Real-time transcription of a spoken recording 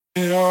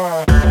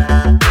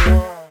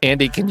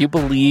Andy, can you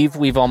believe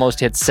we've almost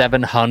hit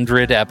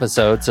 700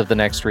 episodes of The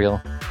Next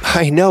Reel?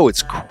 I know,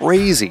 it's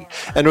crazy.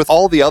 And with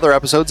all the other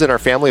episodes in our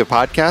family of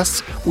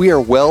podcasts, we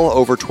are well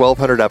over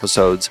 1,200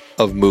 episodes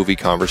of movie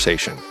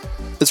conversation.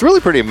 It's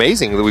really pretty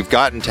amazing that we've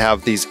gotten to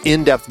have these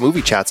in-depth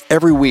movie chats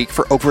every week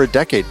for over a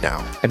decade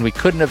now. And we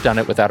couldn't have done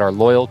it without our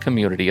loyal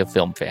community of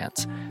film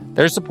fans.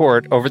 Their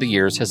support over the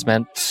years has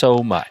meant so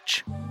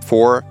much.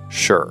 For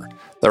sure.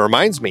 That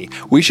reminds me,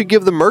 we should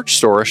give the merch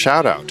store a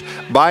shout out.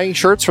 Buying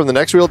shirts from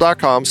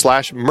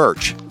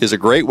thenextreel.com/merch is a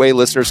great way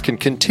listeners can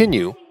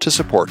continue to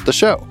support the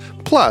show.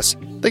 Plus,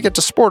 they get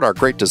to sport our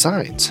great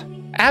designs.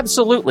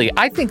 Absolutely.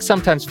 I think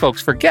sometimes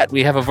folks forget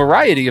we have a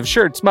variety of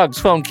shirts, mugs,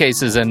 phone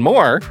cases, and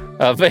more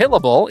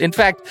available. In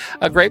fact,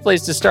 a great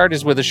place to start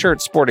is with a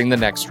shirt sporting the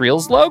Next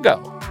Reel's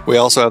logo. We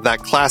also have that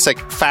classic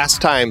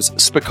Fast Times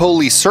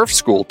Spicoli Surf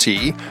School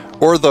tee,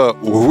 or the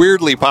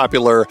weirdly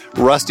popular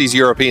Rusty's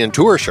European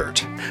Tour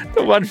shirt.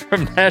 The one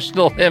from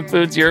National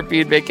Lampoon's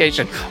European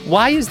Vacation.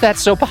 Why is that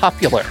so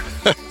popular?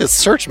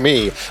 Search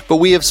me, but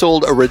we have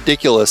sold a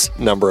ridiculous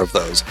number of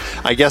those.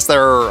 I guess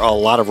there are a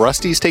lot of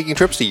Rustys taking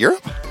trips to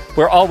Europe?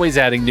 We're always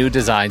adding new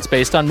designs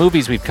based on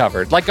movies we've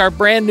covered, like our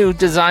brand new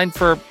design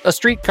for a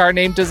streetcar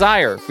named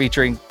Desire,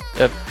 featuring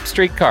a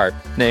streetcar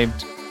named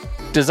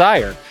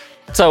Desire.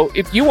 So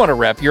if you want to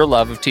rep your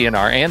love of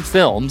TNR and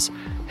films,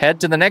 head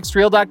to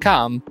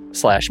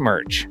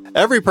thenextreel.com/merch.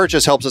 Every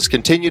purchase helps us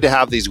continue to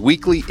have these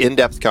weekly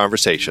in-depth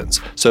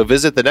conversations. So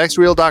visit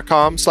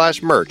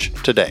thenextreel.com/merch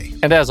today.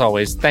 And as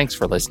always, thanks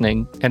for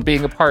listening and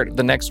being a part of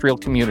the Next Reel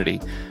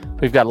community.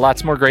 We've got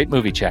lots more great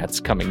movie chats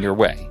coming your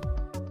way.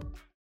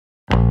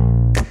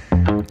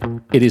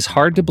 It is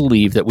hard to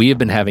believe that we have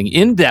been having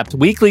in-depth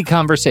weekly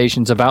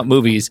conversations about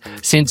movies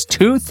since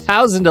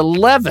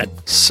 2011.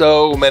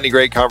 So many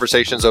great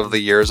conversations over the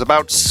years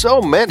about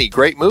so many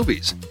great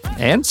movies.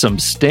 And some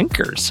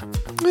stinkers.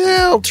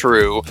 Well,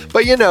 true.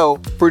 But you know,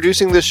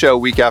 producing this show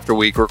week after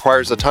week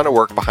requires a ton of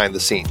work behind the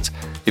scenes.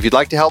 If you'd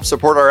like to help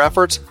support our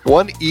efforts,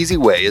 one easy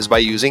way is by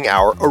using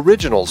our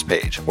Originals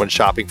page when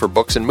shopping for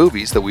books and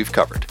movies that we've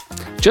covered.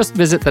 Just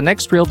visit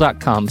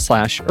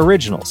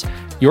thenextreel.com/originals.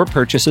 Your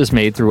purchases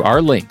made through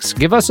our links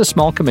give us a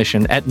small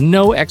commission at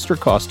no extra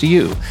cost to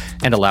you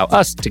and allow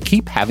us to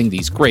keep having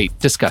these great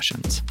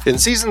discussions. In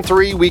Season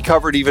 3, we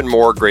covered even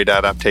more great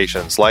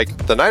adaptations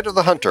like The Night of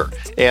the Hunter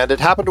and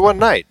It Happened One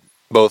Night,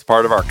 both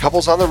part of our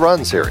Couples on the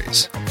Run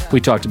series. We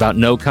talked about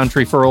No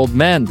Country for Old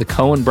Men. The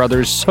Coen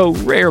brothers so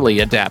rarely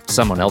adapt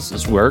someone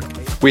else's work.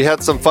 We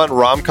had some fun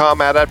rom-com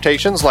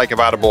adaptations like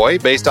About a Boy,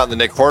 based on the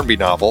Nick Hornby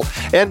novel,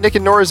 and Nick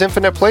and Nora's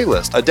Infinite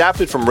Playlist,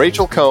 adapted from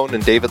Rachel Cohn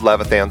and David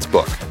Levithan's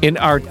book. In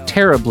our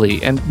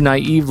terribly and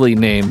naively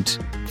named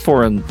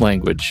foreign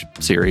language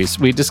series,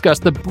 we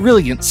discussed The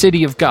Brilliant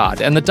City of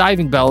God and The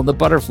Diving Bell and the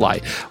Butterfly,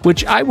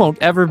 which I won't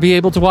ever be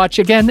able to watch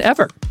again,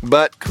 ever.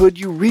 But could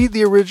you read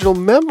the original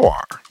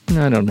memoir?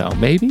 I don't know,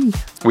 maybe?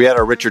 We had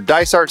our Richard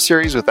Dysart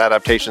series with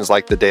adaptations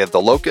like The Day of the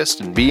Locust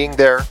and Being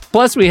There.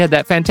 Plus, we had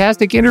that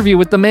fantastic interview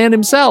with the man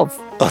himself.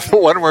 The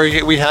one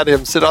where we had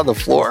him sit on the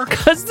floor?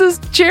 Because this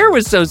chair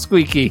was so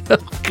squeaky.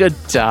 Good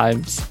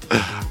times.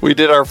 We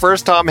did our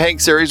first Tom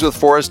Hanks series with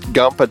Forrest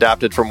Gump,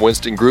 adapted from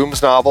Winston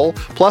Groom's novel,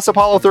 plus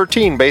Apollo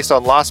 13, based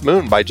on Lost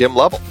Moon by Jim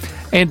Lovell.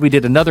 And we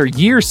did another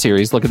year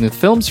series looking at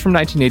films from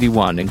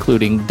 1981,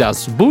 including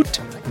Das Boot,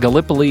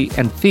 Gallipoli,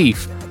 and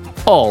Thief,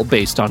 all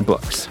based on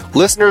books.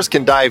 Listeners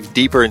can dive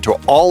deeper into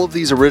all of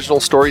these original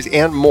stories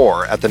and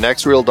more at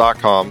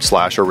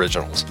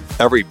thenextreel.com/originals.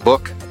 Every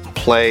book,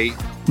 play,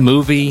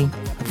 movie,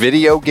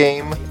 video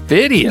game.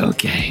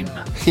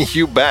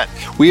 You bet.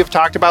 We have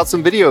talked about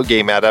some video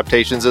game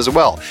adaptations as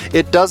well.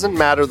 It doesn't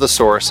matter the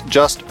source,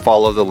 just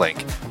follow the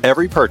link.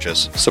 Every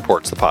purchase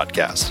supports the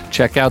podcast.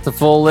 Check out the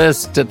full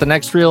list at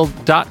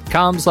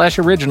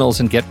thenextreel.com/originals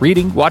and get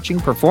reading, watching,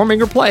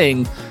 performing, or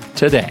playing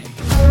today.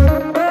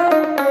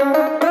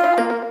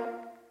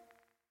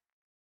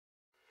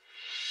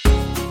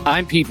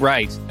 I'm Pete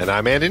Wright. And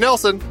I'm Andy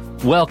Nelson.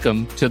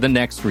 Welcome to The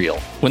Next Reel.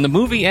 When the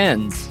movie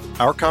ends,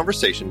 our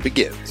conversation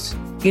begins.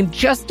 In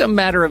just a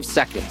matter of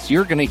seconds,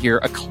 you're going to hear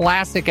a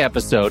classic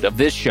episode of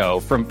this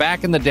show from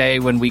back in the day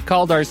when we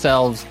called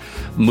ourselves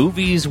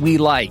Movies We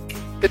Like.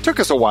 It took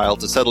us a while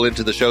to settle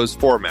into the show's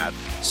format,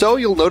 so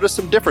you'll notice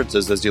some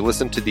differences as you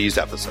listen to these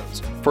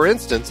episodes. For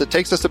instance, it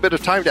takes us a bit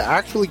of time to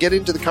actually get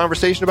into the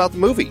conversation about the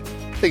movie.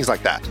 Things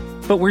like that.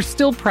 But we're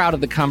still proud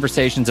of the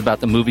conversations about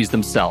the movies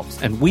themselves,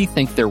 and we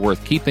think they're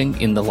worth keeping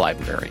in the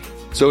library.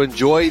 So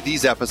enjoy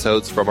these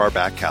episodes from our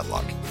back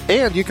catalog.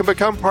 And you can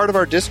become part of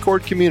our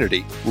Discord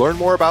community, learn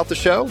more about the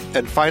show,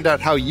 and find out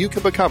how you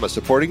can become a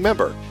supporting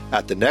member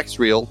at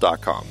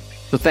thenextreel.com.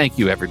 So thank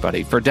you,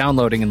 everybody, for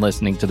downloading and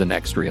listening to The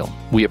Next Reel.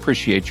 We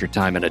appreciate your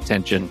time and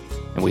attention,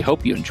 and we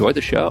hope you enjoy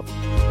the show.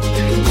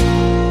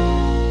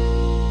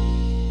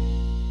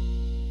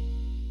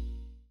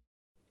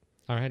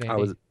 All right,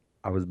 Andy.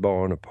 I was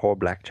born a poor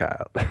black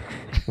child.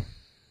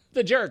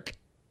 The jerk.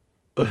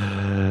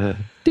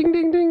 Ding,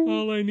 ding, ding.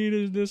 All I need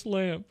is this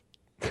lamp.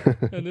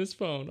 and this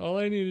phone. All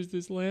I need is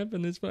this lamp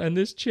and this phone and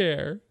this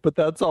chair. But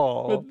that's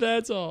all. But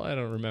that's all. I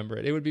don't remember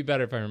it. It would be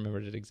better if I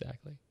remembered it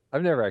exactly.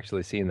 I've never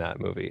actually seen that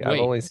movie. I've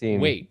only seen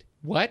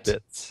what?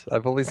 bits.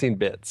 I've only seen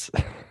bits.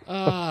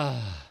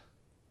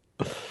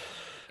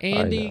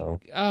 Andy,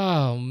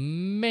 oh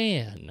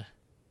man.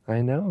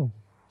 I know.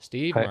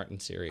 Steve Martin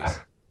series.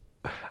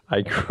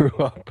 I grew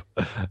up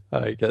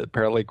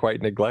apparently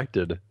quite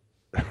neglected.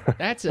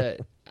 That's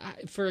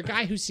for a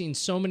guy who's seen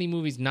so many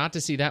movies, not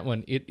to see that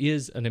one, it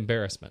is an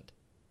embarrassment.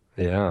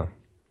 Yeah.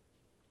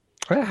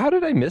 How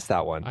did I miss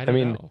that one? I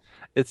mean, know.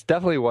 It's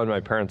definitely one my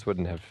parents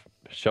wouldn't have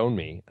shown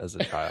me as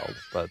a child,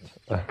 but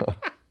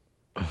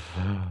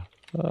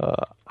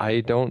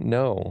I don't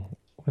know.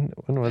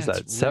 When was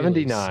that?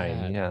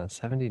 79. Really yeah,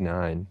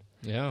 79.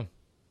 Yeah.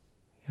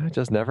 I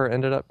just never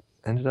ended up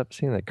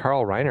seeing that.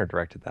 Carl Reiner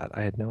directed that.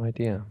 I had no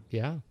idea.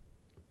 Yeah.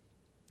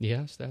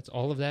 Yes, that's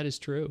all of that is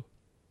true.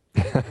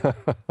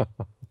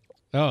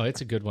 Oh,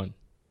 it's a good one.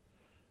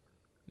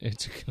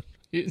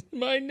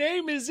 My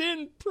name is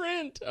in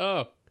print.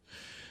 Oh,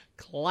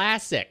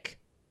 classic.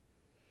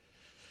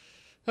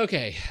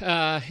 Okay,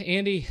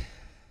 Andy,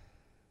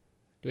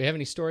 do we have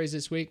any stories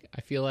this week?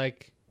 I feel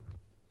like,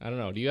 I don't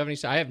know. Do you have any?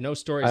 I have no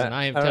stories, and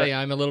I tell you,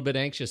 I'm a little bit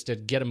anxious to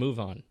get a move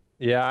on.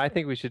 Yeah, I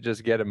think we should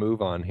just get a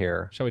move on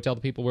here. Shall we tell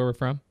the people where we're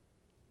from?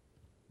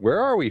 Where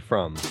are we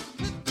from?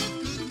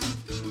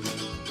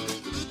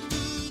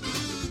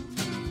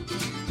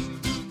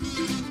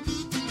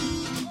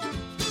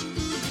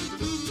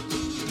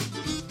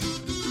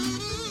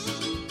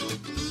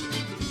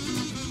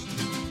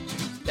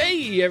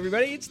 Hey,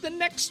 everybody, it's The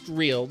Next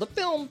Reel, the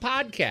film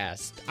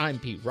podcast. I'm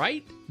Pete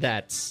Wright.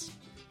 That's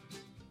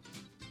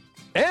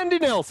Andy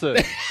Nelson.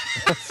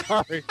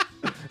 Sorry.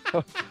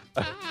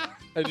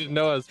 I didn't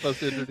know I was supposed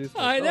to introduce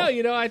myself. I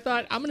know. I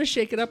thought I'm going to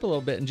shake it up a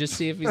little bit and just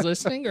see if he's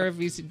listening or if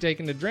he's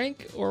taking a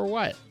drink or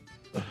what.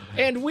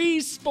 And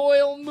we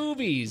spoil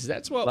movies.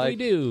 That's what we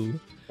do.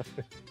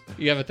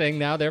 You have a thing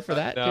now there for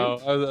that, no,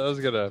 too? I was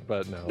going to,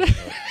 but no.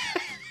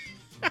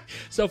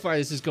 So far,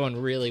 this is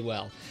going really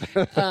well.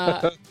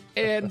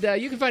 And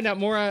you can find out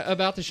more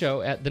about the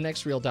show at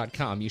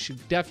thenextreel.com. You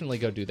should definitely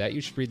go do that.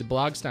 You should read the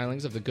blog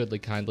stylings of the goodly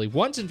kindly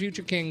once and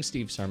future king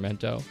Steve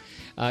Sarmento.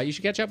 You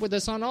should catch up with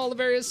us on all the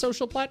various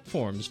social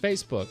platforms,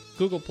 Facebook,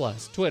 Google+,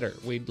 Twitter.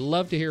 We'd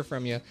love to hear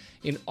from you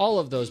in all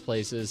of those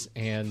places.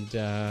 And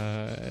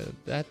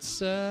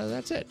that's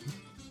it.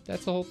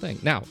 That's the whole thing.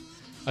 Now,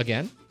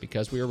 again,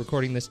 because we are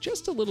recording this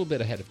just a little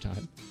bit ahead of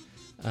time,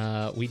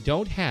 we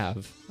don't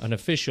have an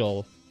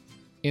official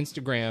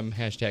Instagram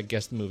hashtag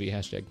guess the movie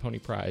hashtag pony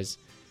prize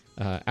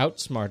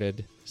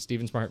outsmarted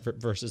Steven Smart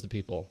versus the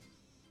people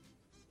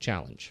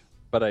challenge.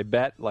 But I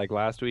bet, like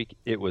last week,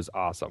 it was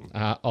awesome.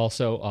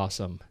 Also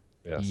awesome.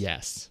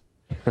 Yes.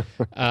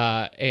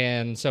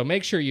 And so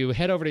make sure you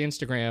head over to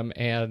Instagram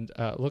and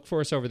look for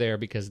us over there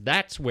because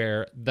that's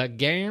where the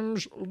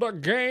games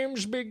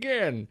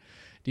begin.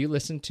 Do you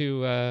listen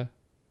to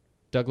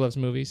Doug Loves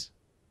Movies?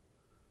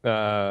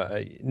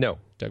 No.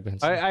 Doug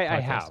Benson. I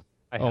have.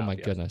 Oh my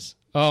goodness.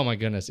 Oh my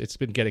goodness. It's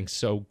been getting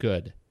so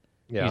good.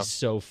 Yeah. He's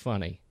so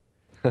funny.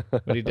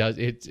 But he does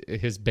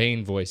his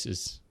Bane voice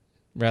is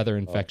rather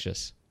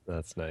infectious.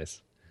 That's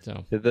nice.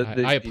 So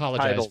I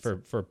apologize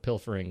for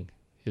pilfering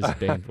his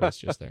Bane voice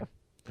just there.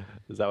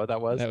 Is that what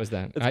that was? That was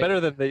that. It's better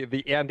than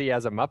the Andy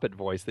as a Muppet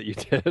voice that you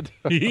did.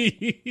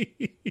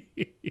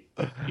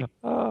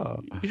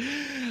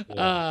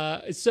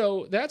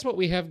 So that's what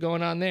we have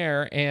going on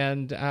there,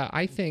 and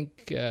I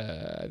think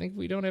if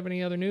we don't have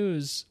any other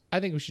news, I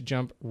think we should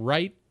jump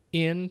right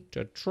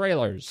into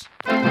trailers.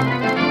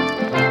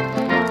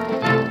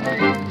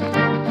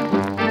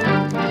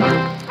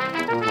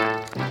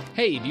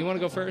 Hey, do you want to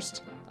go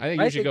first? I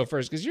think you should go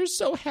first because you're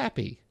so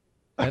happy,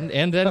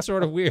 and then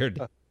sort of weird.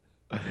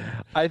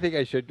 I think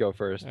I should go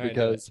first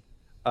because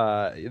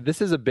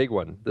this is a big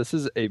one. This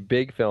is a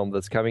big film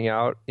that's coming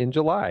out in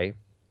July,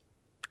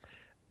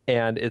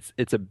 and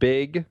it's a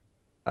big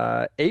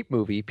ape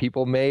movie.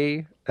 People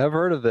may have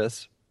heard of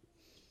this.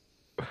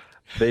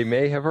 They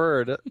may have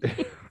heard.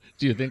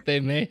 Do you think they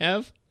may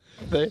have?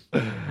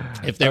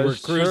 If they were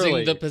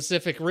cruising the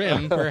Pacific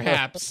Rim,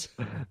 perhaps.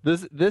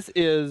 This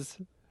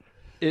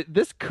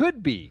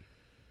could be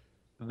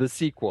the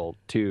sequel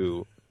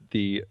to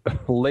the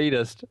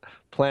latest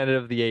Planet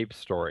of the Apes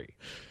story.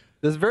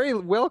 This very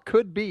well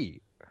could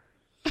be.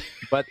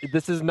 But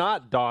this is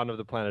not Dawn of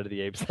the Planet of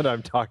the Apes that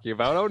I'm talking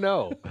about. Oh,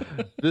 no.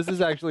 This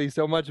is actually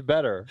so much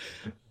better.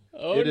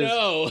 Oh,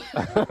 no.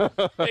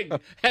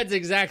 That's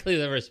exactly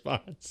the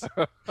response.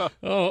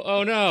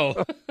 Oh,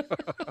 no.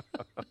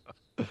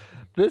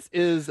 This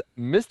is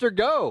Mr.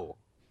 Go.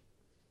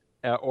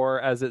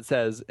 Or as it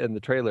says in the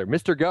trailer,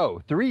 Mr.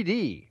 Go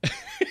 3D.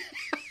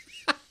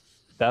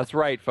 That's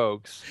right,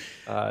 folks.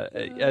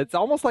 It's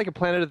almost like a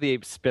Planet of the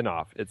Apes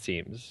spinoff. It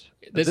seems.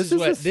 This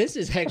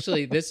is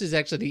actually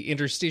the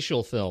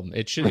interstitial film.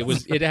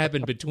 It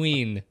happened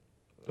between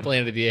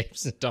Planet of the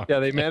Apes and Dawn. Yeah,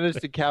 they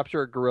managed to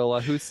capture a gorilla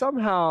who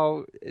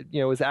somehow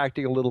is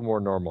acting a little more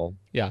normal.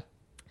 Yeah.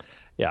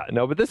 Yeah,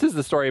 no, but this is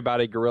the story about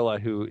a gorilla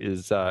who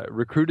is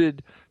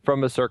recruited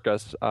from a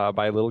circus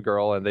by a little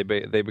girl, and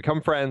they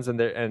become friends. And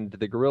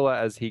the gorilla,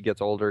 as he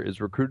gets older,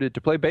 is recruited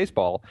to play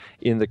baseball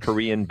in the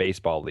Korean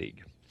Baseball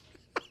League.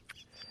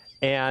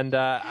 And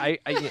I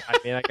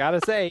mean, I gotta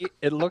say,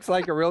 it looks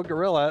like a real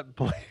gorilla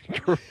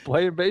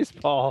playing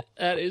baseball.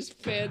 That is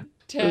fantastic.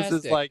 This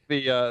is like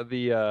a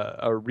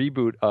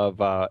reboot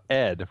of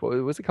Ed. What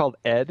was it called?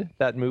 Ed,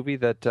 that movie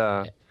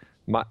that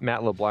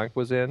Matt LeBlanc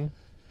was in.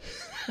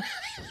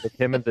 With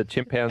him and the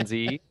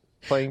chimpanzee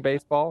playing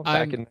baseball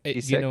back in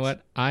 1986. You know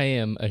what? I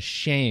am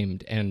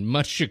ashamed and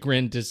much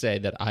chagrined to say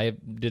that I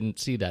didn't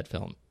see that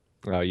film.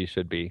 Oh, you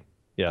should be.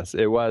 Yes,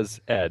 it was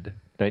Ed,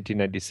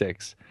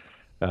 1996,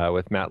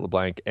 with Matt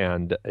LeBlanc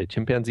and a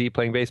chimpanzee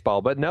playing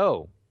baseball. But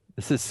no,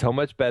 this is so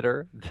much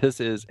better. This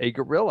is a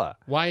gorilla.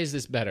 Why is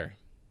this better?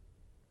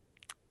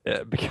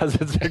 Because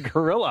it's a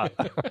gorilla.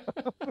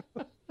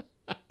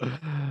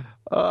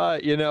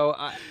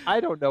 I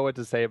don't know what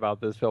to say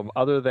about this film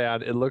other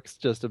than it looks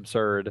just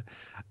absurd.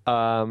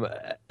 And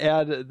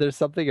there's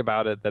something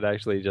about it that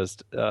actually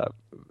just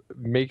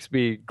makes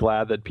me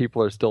glad that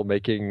people are still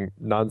making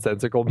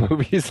nonsensical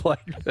movies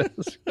like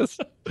this.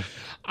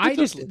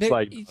 It's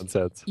like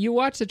nonsense. You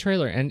watch the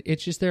trailer and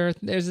it's just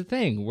there's a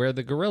thing where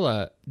the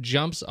gorilla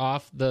jumps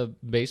off the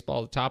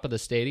baseball top of the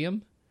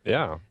stadium.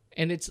 Yeah.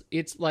 And it's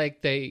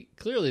like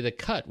clearly the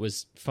cut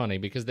was funny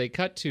because they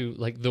cut to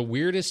like the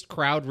weirdest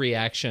crowd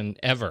reaction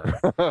ever.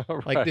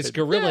 Right. Like this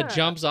gorilla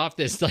jumps off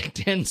this like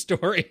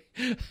 10-story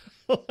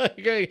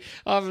like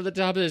off of the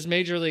top of this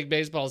Major League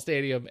Baseball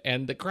stadium,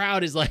 and the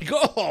crowd is like,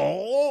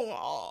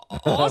 "Oh,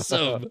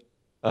 awesome!"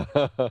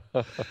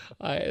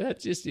 It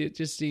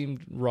just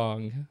seemed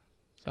wrong.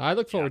 So I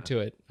look forward to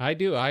it. I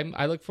do.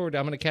 I look forward.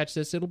 I'm going to catch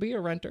this. It'll be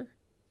a renter.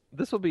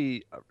 This will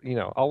be.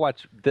 I'll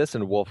watch this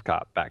and Wolf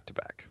Cop back to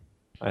back.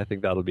 I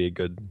think that'll be a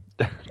good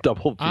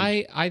double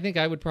feature. I think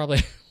I would probably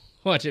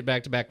watch it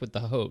back to back with The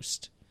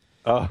Host.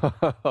 Oh,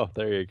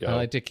 there you go. I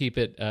like to keep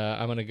it.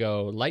 I'm going to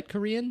go light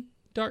Korean,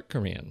 dark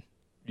Korean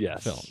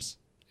films.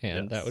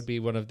 And that would be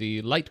one of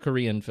the light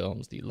Korean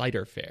films, the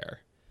lighter fare.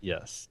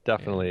 Yes,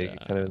 definitely.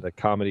 Kind of the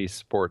comedy,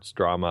 sports,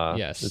 drama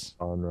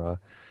genre.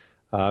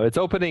 It's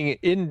opening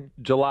in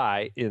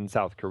July in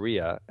South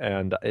Korea,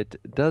 and it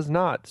does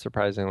not,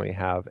 surprisingly,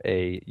 have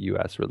a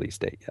U.S. release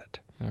date yet.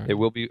 Right. It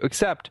will be,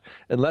 except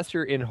unless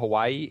you're in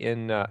Hawaii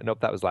nope,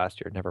 that was last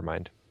year. Never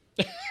mind.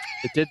 It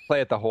did play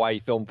at the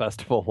Hawaii Film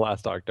Festival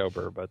last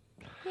October, but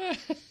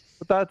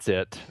that's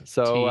it.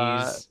 So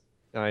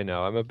I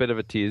know I'm a bit of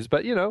a tease,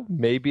 but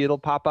maybe it'll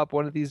pop up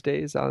one of these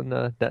days on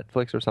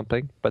Netflix or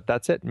something. But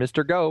that's it,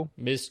 Mr. Go.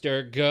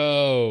 Mr.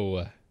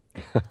 Go.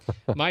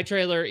 My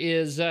trailer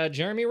is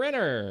Jeremy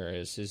Renner.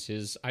 This is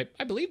his.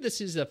 I believe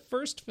this is the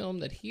first film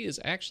that he is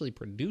actually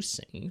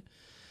producing.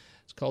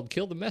 It's called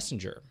Kill the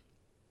Messenger.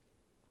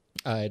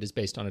 It is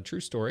based on a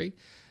true story,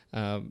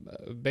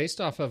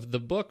 based off of the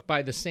book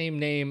by the same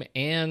name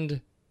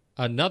and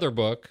another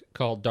book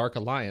called Dark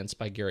Alliance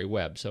by Gary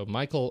Webb. So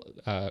Michael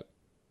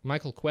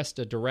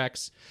Cuesta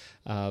directs.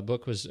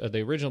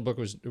 The original book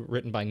was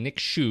written by Nick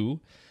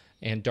Shue,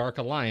 and Dark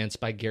Alliance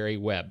by Gary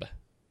Webb.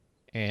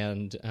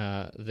 And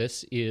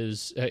this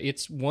is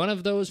it's one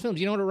of those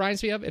films. You know what it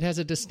reminds me of? It has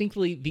a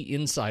distinctly The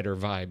Insider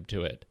vibe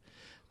to it.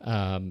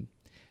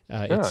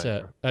 It's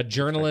a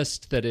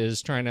journalist that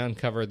is trying to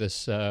uncover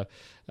this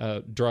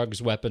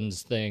drugs,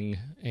 weapons thing,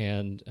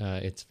 and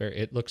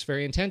it looks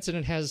very intense, and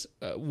it has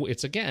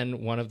it's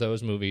again one of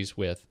those movies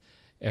with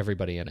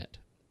everybody in it.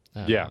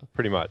 Yeah,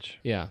 pretty much.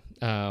 Yeah,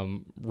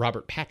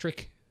 Robert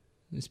Patrick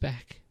is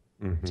back.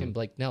 Mm-hmm. Tim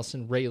Blake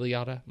Nelson, Ray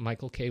Liotta,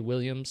 Michael K.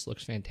 Williams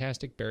looks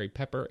fantastic. Barry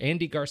Pepper,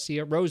 Andy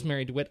Garcia,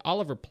 Rosemary DeWitt,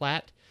 Oliver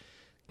Platt,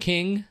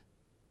 King,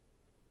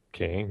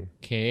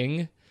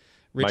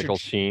 Michael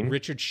Sheen,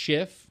 Richard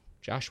Schiff,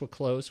 Joshua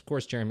Close, of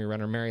course, Jeremy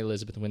Renner, Mary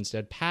Elizabeth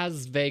Winstead,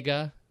 Paz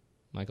Vega,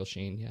 Michael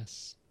Sheen.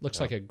 Yes,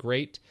 looks like a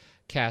great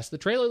cast. The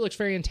trailer looks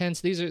very intense.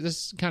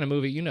 This kind of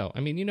movie,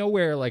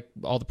 where like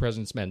All the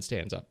President's Men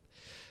stands up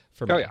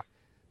for me. Oh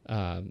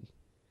yeah.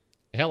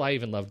 Hell, I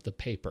even loved The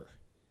Paper.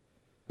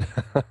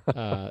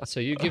 So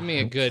you give me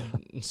a good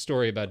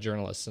story about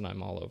journalists, and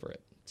I'm all over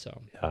it.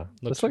 So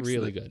looks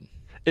really good.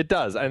 It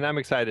does, and I'm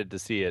excited to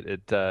see it.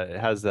 It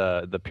has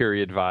the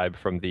period vibe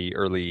from the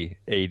early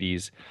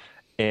 '80s,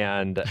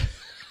 and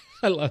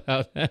I love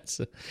how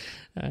that's a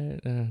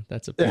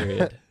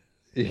period.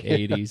 The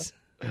 '80s.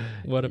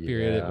 What a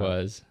period it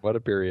was. What a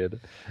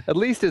period. At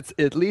least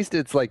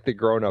it's like the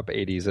grown up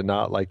 '80s and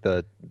not like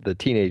the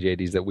teenage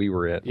 '80s that we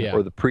were in,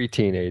 or the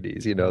preteen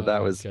 '80s.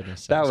 That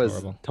was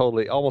horrible.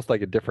 Totally almost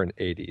like a different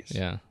 '80s.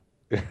 Yeah.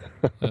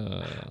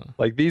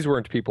 Like these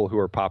weren't people who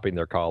were popping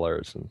their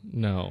collars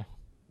and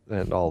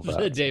all that.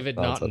 The David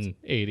Naughton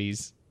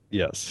 '80s.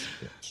 Yes.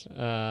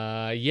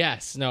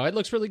 Yes. No, it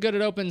looks really good.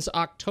 It opens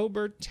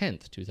October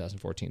 10th,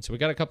 2014. So we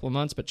got a couple of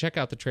months, but check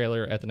out the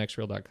trailer at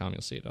thenextreel.com.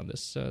 You'll see it on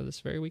this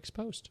very week's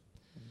post.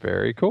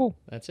 Very cool.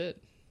 That's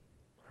it.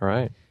 All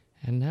right.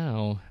 And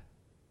now,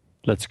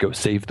 let's go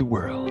save the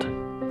world.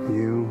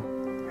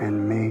 You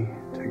and me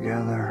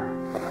together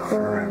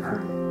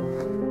forever.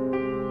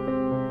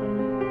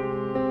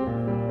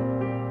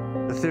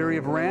 The theory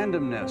of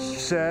randomness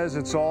says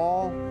it's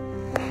all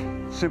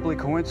simply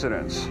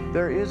coincidence.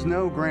 There is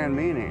no grand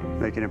meaning,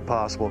 making it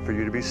possible for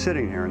you to be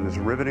sitting here in this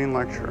riveting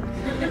lecture.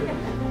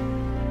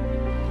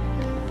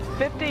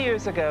 50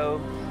 years ago,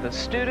 the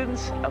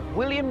students of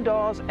William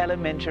Dawes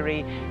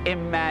Elementary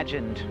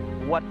imagined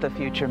what the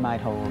future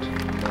might hold.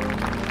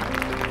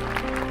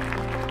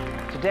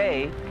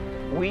 Today,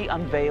 we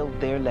unveiled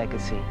their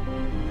legacy.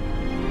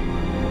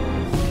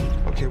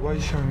 Okay, why are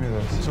you showing me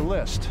this? It's a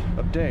list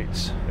of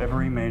dates.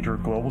 Every major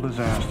global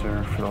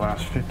disaster for the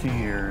last 50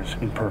 years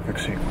in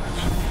perfect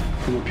sequence.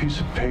 From a piece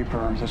of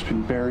paper that's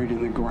been buried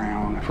in the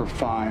ground for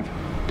 5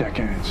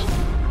 decades.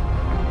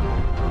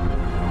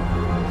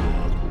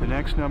 The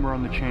next number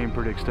on the chain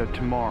predicts that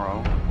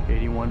tomorrow,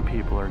 81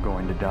 people are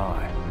going to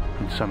die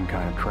in some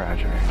kind of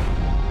tragedy.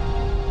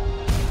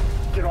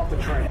 Get off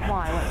the train.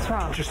 Why? What's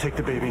wrong? Just take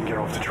the baby and get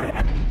off the train.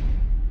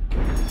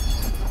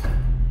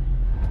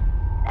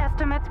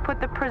 Estimates put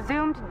the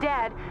presumed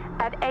dead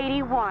at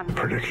 81. The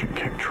prediction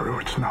came true.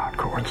 It's not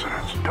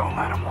coincidence. Don't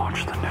let him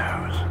watch the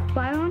news.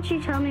 Why won't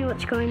you tell me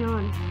what's going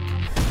on?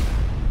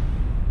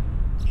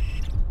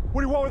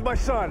 What do you want with my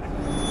son?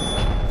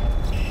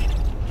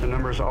 The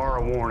numbers are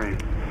a warning.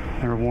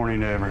 They're a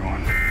warning to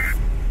everyone.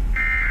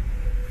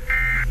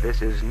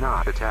 This is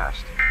not a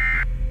test.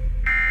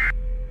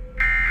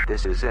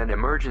 This is an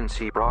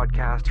emergency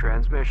broadcast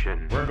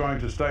transmission. We're going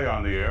to stay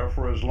on the air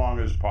for as long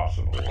as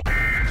possible.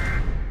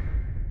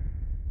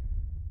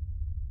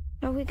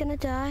 Are we gonna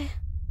die?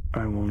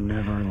 I will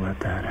never let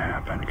that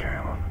happen,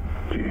 Caleb.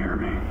 Do you hear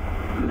me?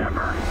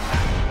 Never.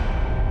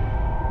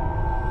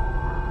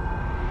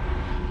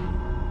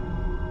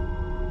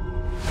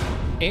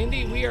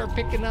 Andy, we are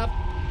picking up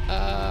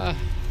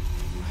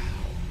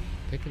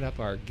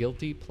our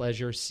Guilty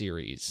Pleasure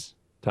series.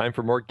 Time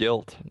for more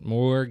guilt.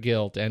 More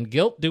guilt. And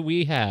guilt do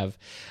we have?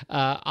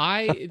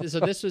 So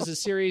this was a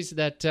series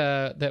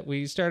that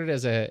we started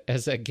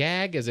as a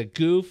gag, as a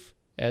goof,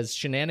 as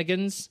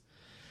shenanigans,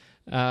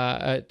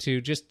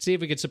 to just see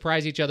if we could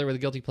surprise each other with a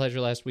guilty pleasure.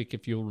 Last week,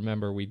 if you'll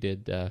remember, we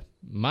did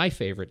my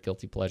favorite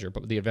guilty pleasure,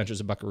 but The Adventures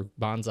of Buckaroo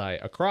Banzai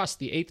Across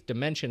the Eighth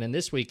Dimension. And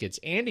this week, it's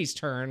Andy's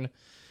turn.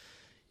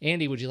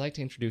 Andy, would you like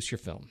to introduce your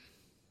film?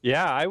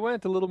 Yeah, I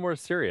went a little more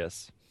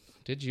serious.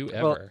 Did you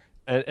ever?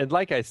 Well, and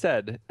like I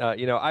said,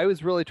 I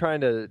was really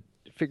trying to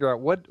figure out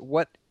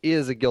what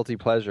is a guilty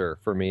pleasure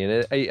for me,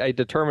 and I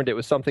determined it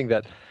was something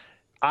that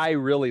I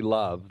really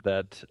love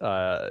that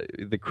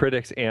the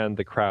critics and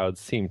the crowd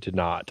seem to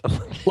not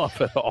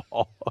love at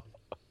all.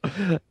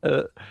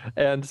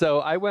 And so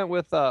I went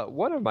with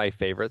one of my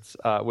favorites,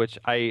 which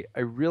I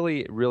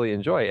really, really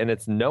enjoy, and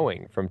it's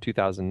Knowing from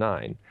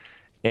 2009.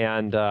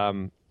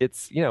 And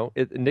it's,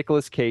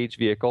 Nicolas Cage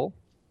vehicle.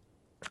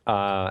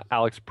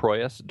 Alex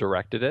Proyas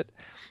directed it.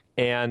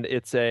 And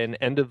it's an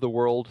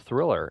end-of-the-world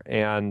thriller.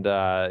 And,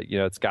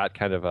 it's got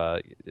kind of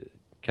a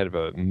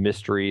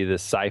mystery,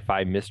 this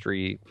sci-fi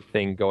mystery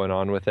thing going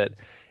on with it.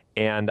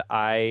 And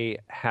I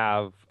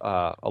have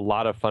a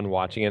lot of fun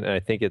watching it, and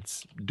I think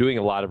it's doing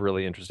a lot of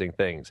really interesting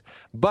things.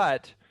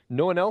 But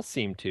no one else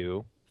seemed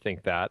to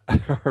think that,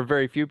 or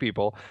very few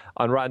people.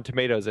 On Rotten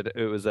Tomatoes, it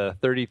was a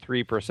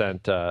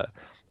 33%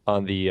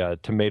 on the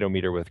tomato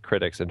meter with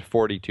critics and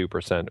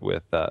 42%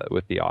 with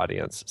the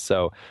audience.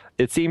 So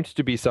it seemed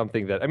to be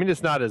something that,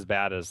 it's not as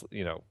bad as,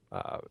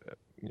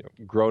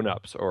 Grown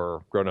Ups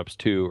or Grown Ups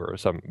 2 or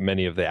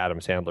many of the Adam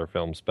Sandler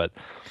films, but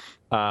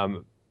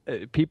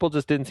people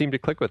just didn't seem to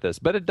click with this.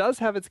 But it does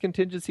have its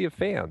contingency of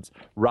fans.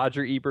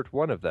 Roger Ebert,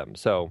 one of them.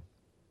 So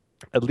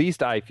at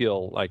least I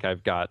feel like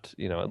I've got,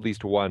 at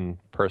least one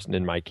person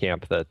in my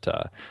camp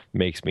that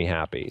makes me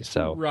happy.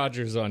 So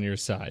Roger's on your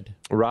side.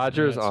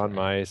 Roger's on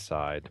my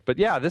side. But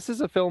yeah, this is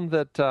a film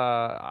that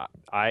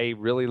I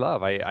really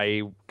love.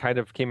 I kind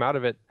of came out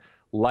of it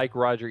like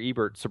Roger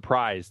Ebert,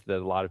 surprised that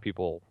a lot of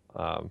people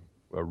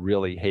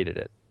really hated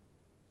it.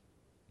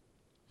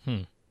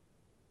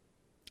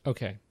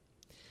 Okay.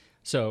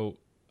 So,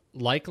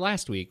 like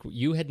last week,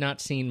 you had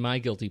not seen my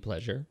guilty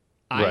pleasure.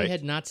 I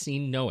had not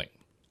seen Knowing.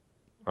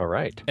 All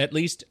right. At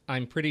least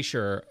I'm pretty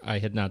sure I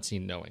had not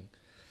seen Knowing.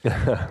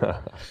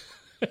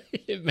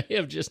 It may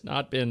have just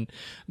not been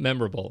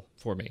memorable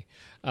for me.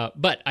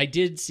 But I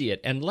did see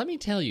it. And let me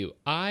tell you,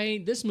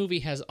 this movie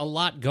has a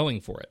lot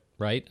going for it,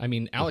 right?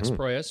 Alex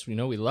Proyas,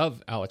 we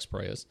love Alex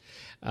Proyas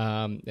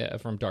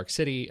from Dark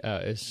City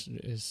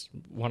is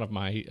one of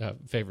my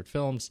favorite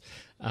films.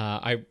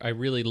 I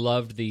really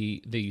loved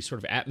the sort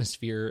of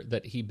atmosphere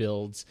that he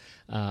builds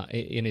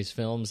in his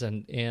films.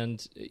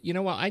 And you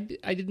know what? I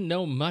didn't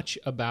know much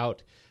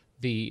about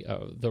the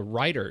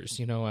writers.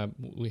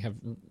 We have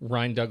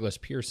Ryan Douglas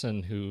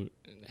Pearson, who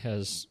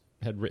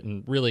had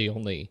written really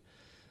only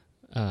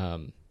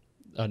the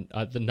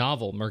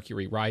novel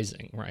Mercury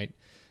Rising, right?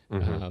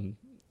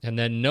 And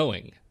then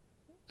Knowing.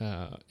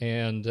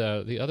 And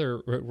the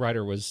other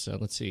writer was,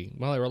 let's see,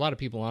 well, there were a lot of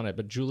people on it,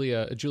 but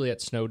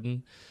Juliet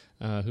Snowden,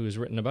 who has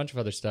written a bunch of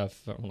other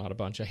stuff, well, not a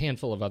bunch, a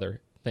handful of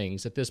other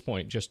things. At this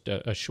point, just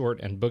a short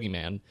and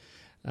Boogeyman.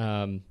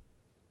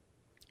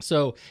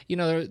 So,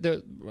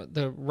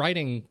 the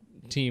writing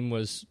team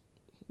was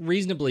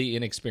reasonably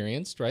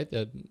inexperienced, right?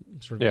 The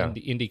sort of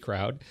indie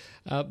crowd,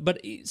 but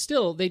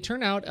still, they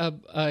turn out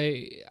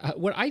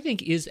what I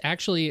think is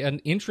actually an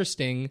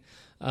interesting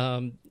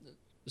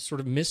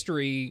sort of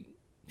mystery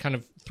kind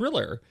of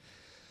thriller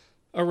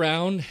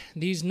around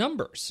these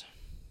numbers.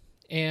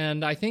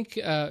 And I think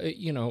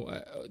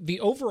the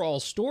overall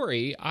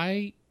story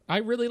I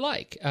really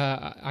like.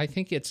 I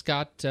think it's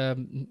got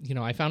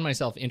I found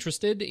myself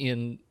interested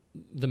in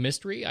the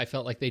mystery. I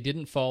felt like they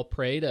didn't fall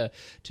prey to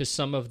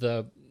some of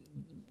the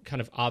kind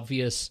of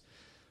obvious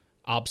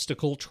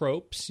obstacle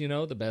tropes,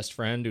 the best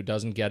friend who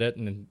doesn't get it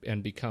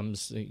and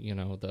becomes,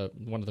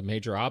 one of the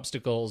major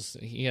obstacles.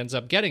 He ends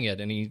up getting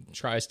it and he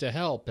tries to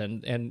help.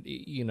 And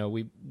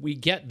we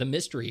get the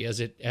mystery as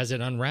it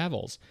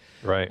unravels.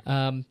 Right.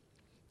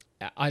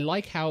 I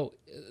like how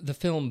the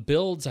film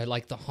builds. I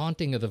like the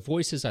haunting of the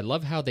voices. I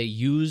love how they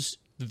use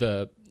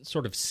the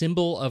sort of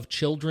symbol of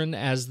children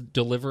as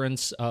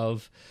deliverance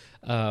of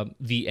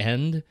the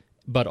end,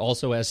 but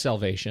also as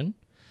salvation.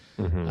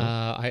 Mm-hmm.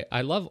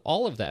 I love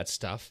all of that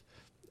stuff.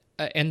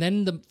 And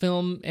then the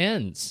film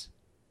ends,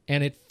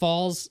 and it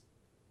falls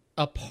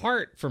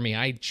apart for me.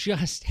 I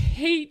just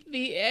hate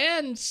the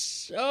end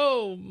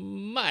so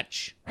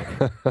much.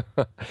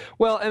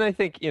 Well, and I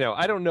think,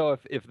 I don't know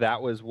if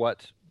that was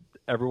what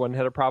everyone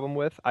had a problem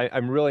with.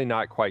 I'm really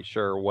not quite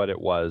sure what it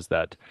was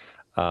that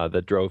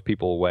drove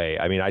people away.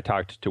 I mean, I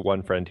talked to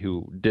one friend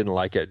who didn't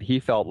like it.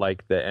 He felt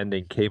like the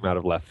ending came out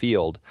of left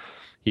field.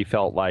 He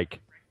felt like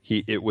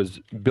it was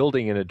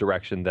building in a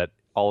direction that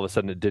all of a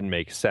sudden it didn't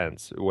make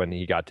sense when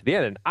he got to the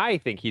end. And I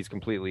think he's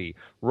completely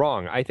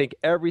wrong. I think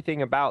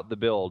everything about the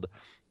build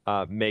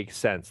makes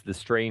sense. The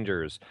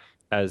strangers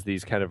as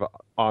these kind of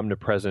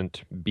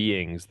omnipresent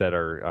beings that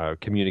are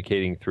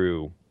communicating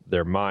through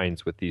their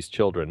minds with these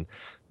children.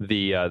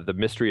 The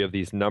mystery of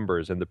these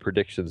numbers and the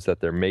predictions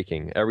that they're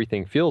making,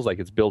 everything feels like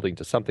it's building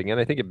to something, and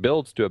I think it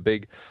builds to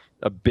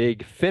a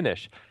big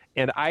finish.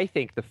 And I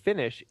think the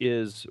finish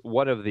is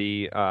one of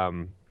the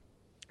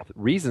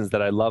reasons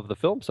that I love the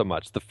film so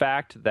much. The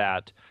fact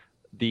that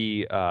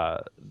the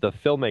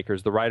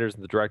filmmakers, the writers,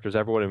 and the directors,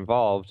 everyone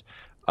involved,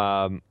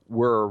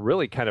 were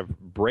really kind of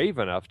brave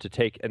enough to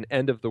take an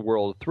end of the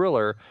world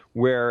thriller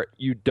where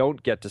you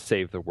don't get to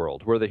save the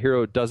world, where the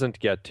hero doesn't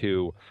get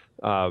to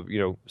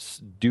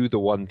do the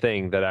one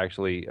thing that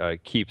actually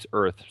keeps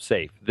Earth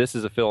safe. This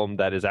is a film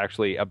that is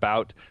actually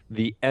about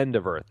the end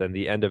of Earth and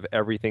the end of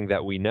everything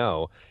that we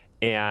know.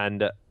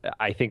 And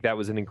I think that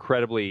was an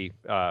incredibly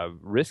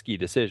risky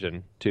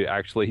decision to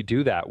actually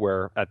do that,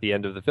 where at the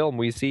end of the film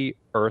we see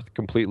Earth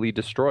completely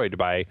destroyed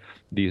by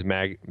these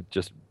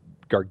just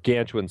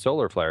gargantuan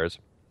solar flares.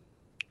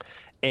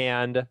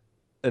 And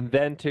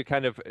then to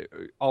kind of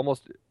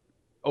almost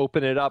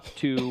open it up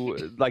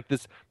to like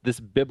this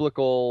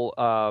biblical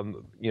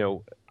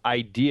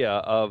idea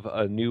of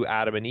a new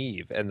Adam and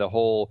Eve, and the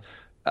whole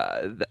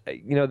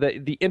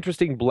the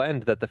interesting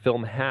blend that the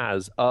film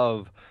has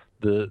of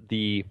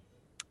the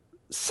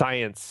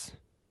science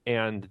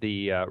and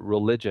the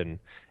religion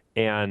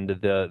and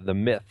the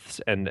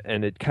myths, and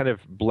it kind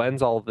of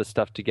blends all of this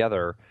stuff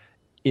together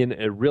in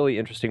a really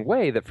interesting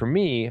way that, for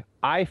me,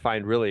 I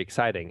find really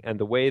exciting. And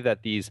the way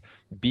that these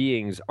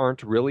beings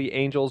aren't really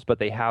angels, but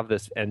they have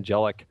this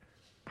angelic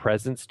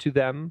presence to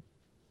them,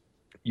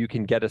 you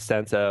can get a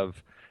sense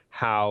of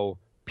how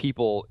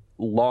people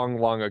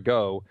long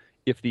ago,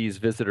 if these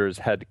visitors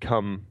had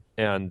come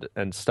and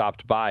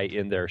stopped by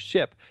in their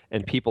ship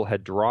and people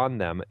had drawn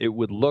them, it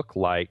would look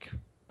like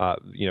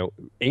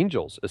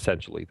angels,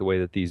 essentially, the way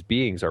that these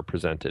beings are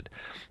presented.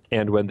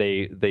 And when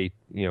they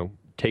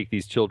take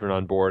these children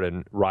on board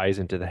and rise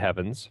into the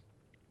heavens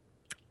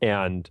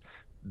and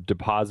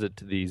deposit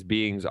these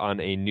beings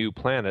on a new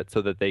planet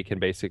so that they can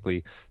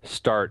basically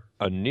start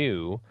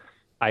anew.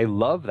 I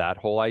love that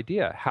whole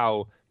idea,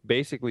 how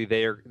basically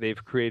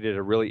they've created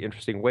a really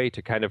interesting way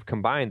to kind of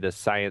combine this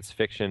science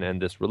fiction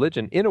and this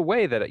religion in a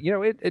way that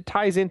it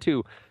ties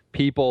into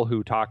people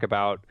who talk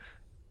about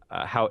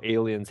how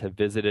aliens have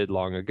visited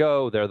long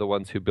ago. They're the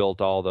ones who built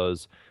all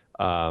those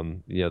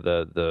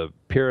the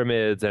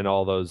pyramids and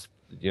all those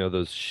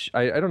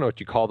I don't know what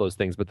you call those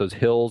things, but those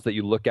hills that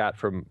you look at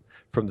from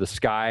the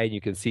sky and you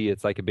can see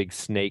it's like a big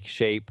snake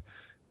shape,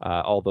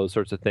 all those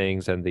sorts of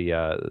things, and the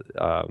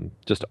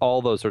just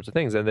all those sorts of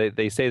things. And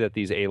they say that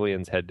these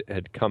aliens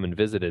had come and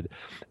visited,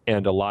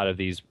 and a lot of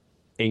these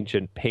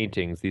ancient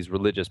paintings, these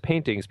religious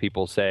paintings,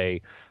 people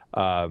say,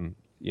 some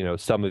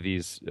of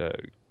these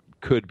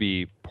could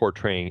be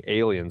portraying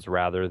aliens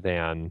rather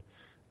than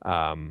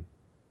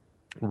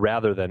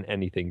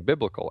anything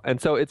biblical.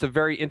 And so it's a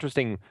very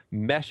interesting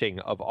meshing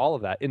of all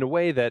of that in a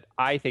way that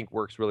I think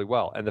works really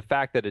well. And the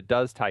fact that it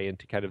does tie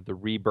into kind of the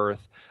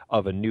rebirth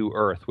of a new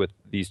Earth with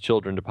these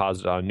children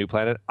deposited on a new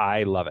planet,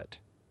 I love it.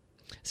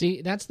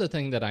 See, that's the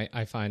thing that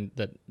I find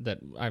that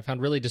I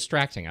found really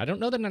distracting. I don't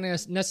know that I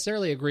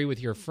necessarily agree with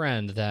your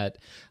friend that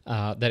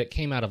it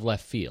came out of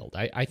left field.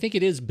 I think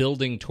it is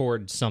building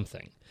toward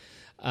something.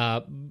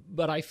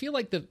 But I feel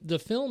like the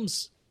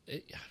films...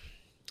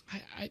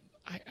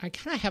 I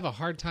kind of have a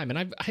hard time,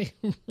 and I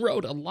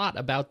wrote a lot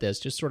about this,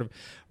 just sort of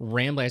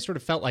rambling. I sort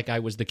of felt like I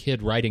was the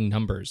kid writing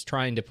numbers,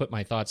 trying to put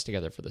my thoughts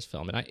together for this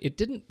film, and it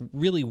didn't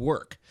really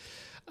work,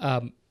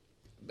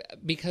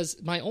 because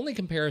my only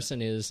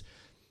comparison is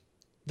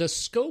the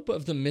scope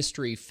of the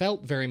mystery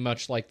felt very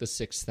much like The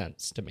Sixth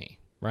Sense to me,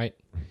 right?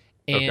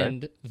 Okay.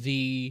 And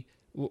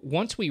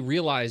once we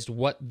realized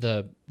what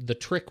the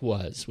trick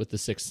was with The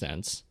Sixth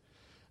Sense,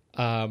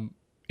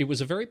 it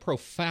was a very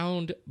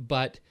profound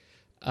but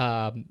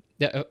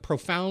a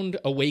profound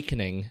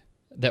awakening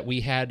that we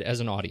had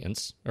as an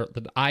audience, or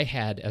that I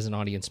had as an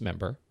audience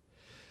member.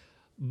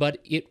 But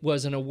it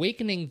was an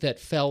awakening that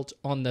felt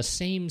on the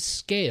same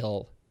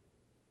scale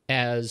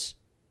as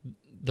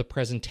the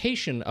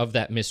presentation of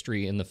that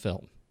mystery in the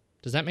film.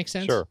 Does that make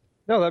sense? Sure.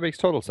 No, that makes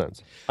total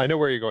sense. I know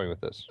where you're going with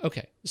this.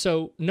 Okay.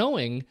 So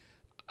knowing,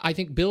 I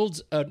think,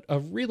 builds a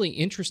really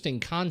interesting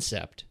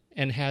concept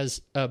and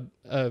has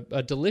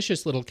a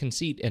delicious little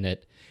conceit in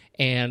it.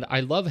 And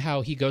I love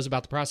how he goes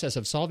about the process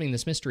of solving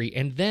this mystery,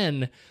 and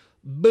then,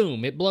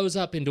 boom, it blows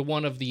up into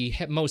one of the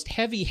most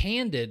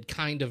heavy-handed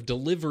kind of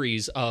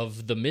deliveries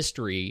of the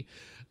mystery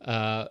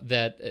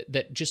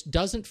that just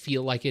doesn't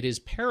feel like it is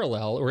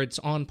parallel or it's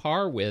on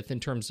par with,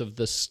 in terms of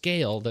the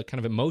scale, the kind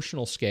of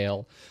emotional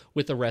scale,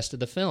 with the rest of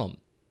the film.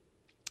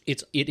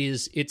 It's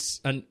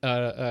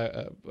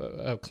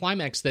a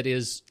climax that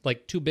is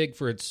like too big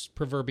for its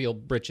proverbial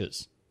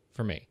britches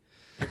for me.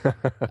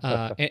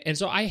 And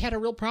so I had a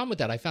real problem with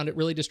that. I found it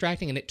really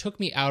distracting, and it took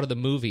me out of the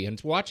movie.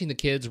 And watching the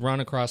kids run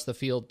across the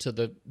field to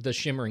the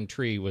shimmering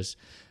tree was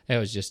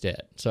just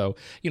it. So,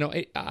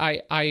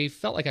 I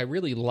felt like I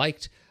really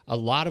liked a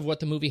lot of what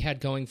the movie had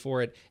going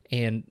for it,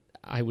 and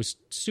I was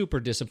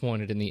super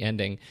disappointed in the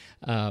ending.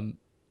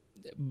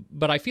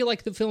 But I feel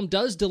like the film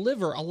does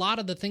deliver a lot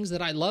of the things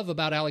that I love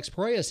about Alex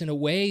Proyas in a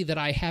way that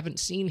I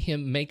haven't seen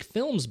him make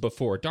films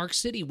before. Dark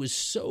City was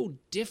so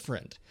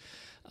different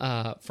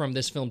from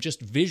this film,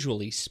 just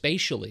visually,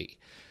 spatially,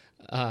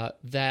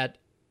 that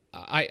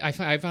I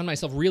found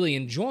myself really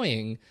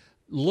enjoying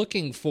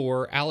looking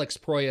for Alex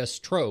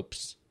Proyas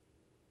tropes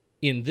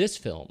in this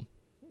film,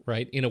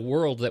 right, in a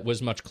world that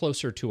was much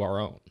closer to our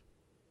own.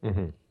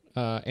 Mm-hmm.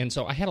 And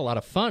so I had a lot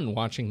of fun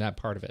watching that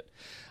part of it.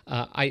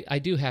 I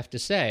do have to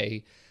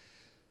say,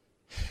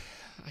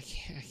 I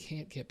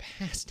can't get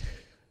past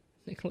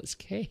Nicolas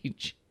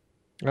Cage.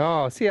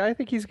 Oh, see, I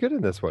think he's good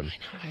in this one.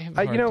 I have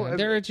a hard time.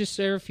 There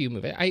are a few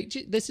movies.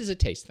 This is a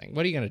taste thing.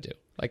 What are you going to do?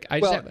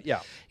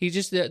 He's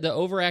just the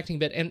overacting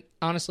bit. And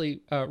honestly,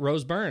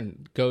 Rose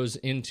Byrne goes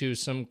into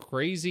some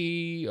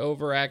crazy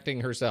overacting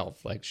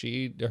herself. Like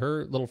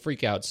her little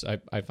freakouts,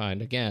 I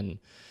find, again,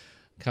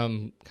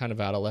 come kind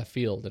of out of left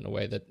field in a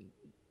way that,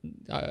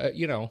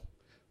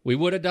 we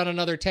would have done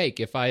another take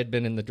if I had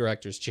been in the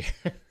director's chair.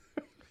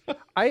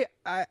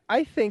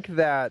 I think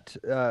that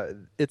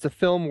it's a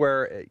film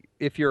where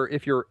if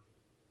you're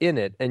in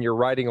it and you're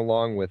riding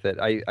along with it,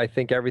 I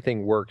think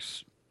everything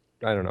works.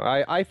 I don't know.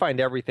 I find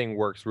everything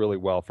works really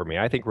well for me.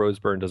 I think Rose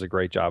Byrne does a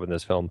great job in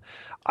this film.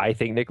 I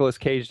think Nicolas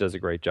Cage does a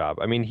great job.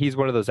 I mean, he's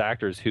one of those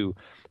actors who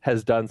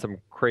has done some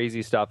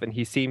crazy stuff, and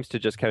he seems to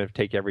just kind of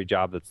take every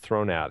job that's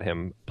thrown at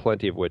him,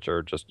 plenty of which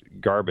are just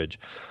garbage.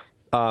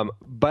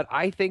 But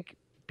I think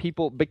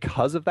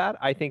because of that,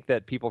 I think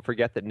that people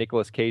forget that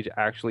Nicolas Cage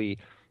actually,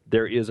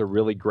 there is a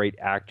really great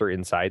actor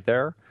inside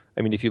there.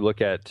 I mean, if you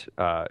look at,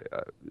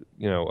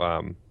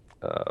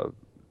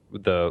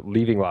 the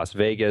Leaving Las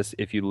Vegas,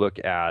 if you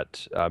look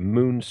at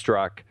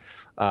Moonstruck,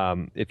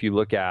 if you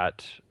look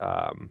at,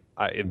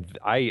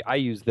 I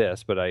use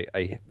this, but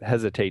I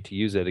hesitate to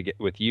use it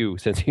with you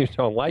since you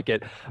don't like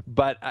it.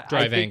 But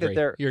Drive I think Angry.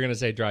 that You're going to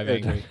say Drive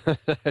Angry.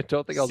 I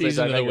don't think I'll say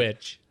Season Drive of the Angry.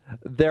 Witch.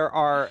 There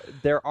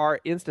are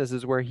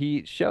instances where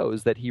he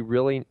shows that he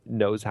really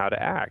knows how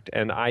to act,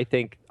 and I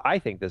think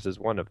this is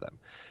one of them.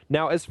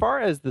 Now, as far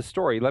as the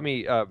story, let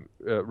me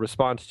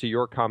respond to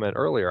your comment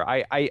earlier.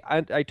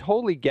 I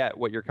totally get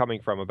what you're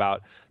coming from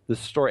about the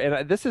story,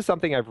 and this is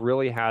something I've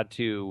really had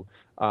to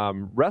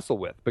wrestle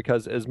with,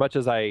 because as much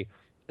as I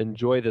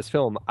enjoy this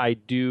film, I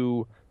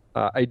do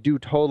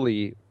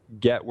totally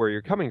get where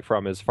you're coming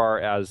from as far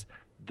as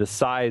the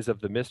size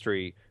of the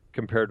mystery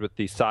compared with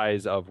the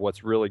size of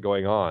what's really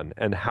going on,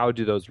 and how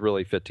do those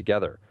really fit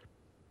together.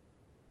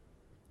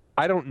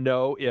 I don't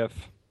know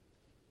if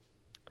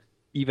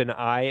even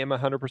I am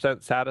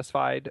 100%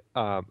 satisfied,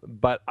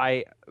 but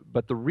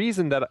the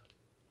reason that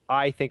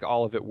I think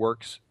all of it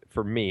works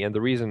for me, and the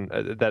reason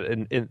that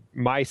in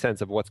my sense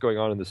of what's going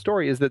on in the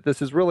story, is that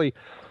this is really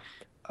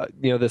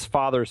this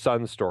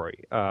father-son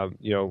story.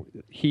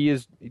 He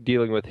is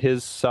dealing with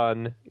his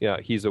son.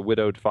 He's a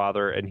widowed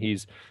father, and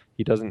he's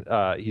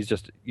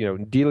just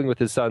dealing with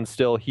his son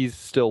still. He's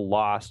still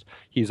lost.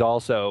 He's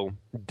also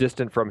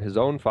distant from his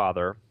own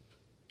father.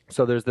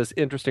 So there's this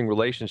interesting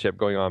relationship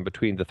going on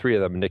between the three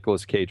of them,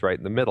 Nicolas Cage right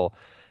in the middle.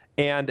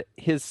 And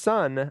his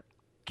son,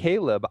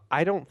 Caleb,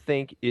 I don't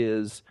think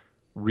is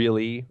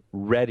really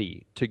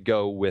ready to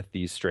go with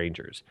these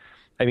strangers.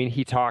 I mean,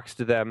 he talks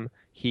to them.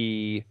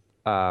 He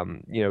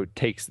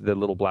takes the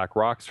little black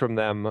rocks from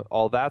them,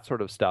 all that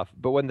sort of stuff.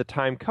 But when the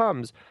time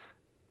comes,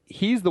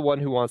 he's the one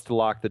who wants to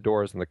lock the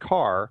doors in the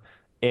car.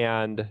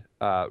 And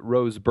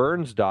Rose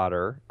Byrne's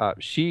daughter,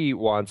 she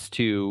wants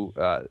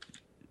to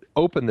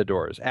open the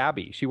doors.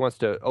 Abby, she wants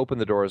to open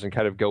the doors and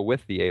kind of go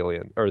with the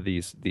alien, or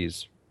these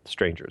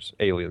strangers,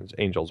 aliens,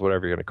 angels,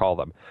 whatever you're going to call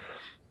them.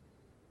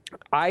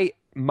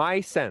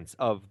 My sense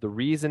of the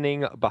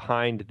reasoning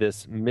behind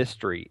this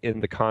mystery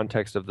in the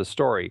context of the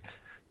story,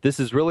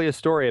 this is really a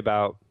story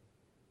about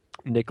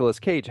Nicolas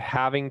Cage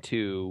having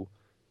to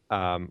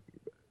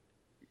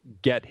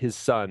get his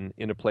son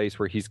in a place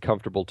where he's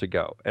comfortable to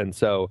go. And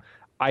so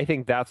I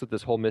think that's what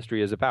this whole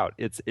mystery is about.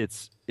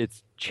 It's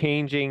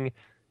changing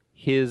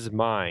his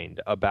mind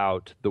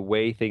about the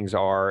way things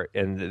are,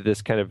 and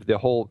this kind of the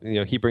whole,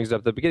 he brings up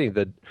at the beginning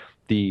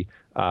the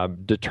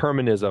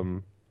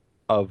determinism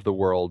of the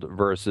world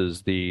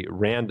versus the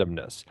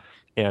randomness,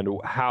 and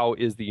how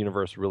is the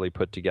universe really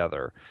put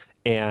together.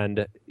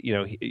 And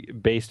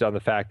based on the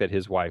fact that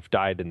his wife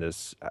died in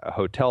this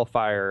hotel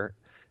fire,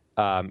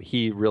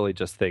 he really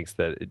just thinks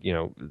that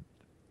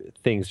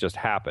things just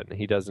happen.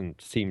 He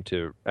doesn't seem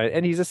to,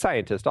 and he's a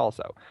scientist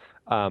also.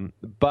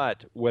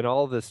 But when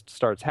all this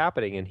starts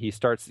happening and he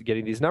starts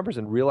getting these numbers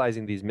and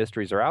realizing these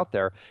mysteries are out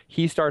there,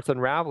 he starts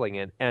unraveling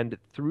it. And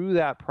through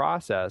that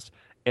process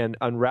and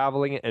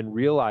unraveling it and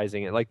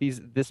realizing it, like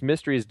this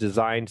mystery is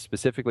designed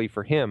specifically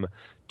for him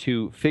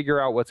to figure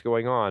out what's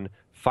going on,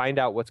 find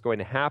out what's going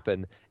to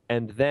happen,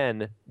 and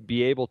then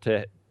be able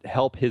to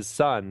help his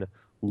son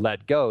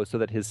let go so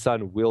that his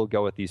son will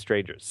go with these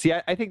strangers. See,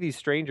 I think these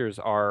strangers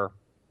are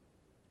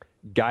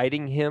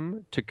guiding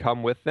him to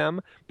come with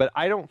them, but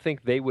I don't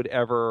think they would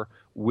ever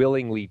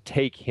willingly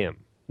take him.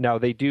 Now,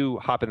 they do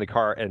hop in the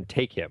car and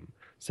take him.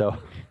 So,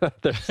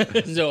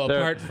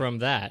 apart from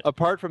that,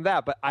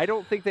 but I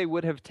don't think they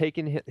would have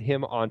taken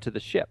him onto the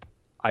ship.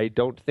 I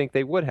don't think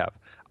they would have.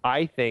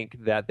 I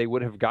think that they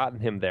would have gotten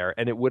him there,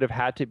 and it would have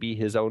had to be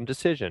his own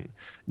decision.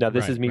 Now,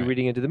 this is me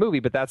reading into the movie,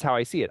 but that's how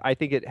I see it. I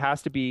think it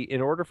has to be, in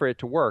order for it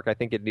to work, I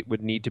think it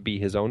would need to be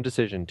his own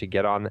decision to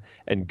get on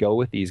and go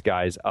with these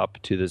guys up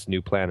to this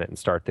new planet and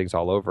start things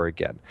all over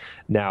again.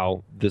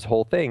 Now, this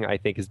whole thing, I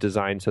think, is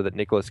designed so that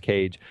Nicolas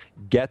Cage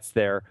gets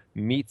there,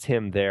 meets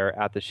him there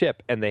at the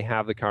ship, and they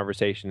have the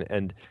conversation,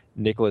 and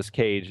Nicolas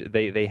Cage,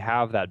 they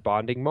have that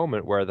bonding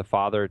moment where the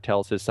father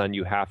tells his son,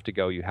 you have to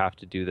go, you have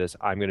to do this,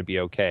 I'm going to be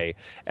okay.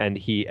 And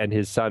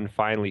his son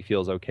finally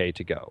feels okay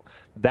to go.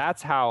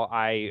 That's how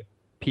I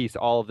piece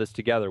all of this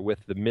together,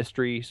 with the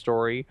mystery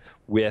story,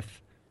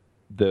 with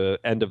the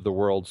end of the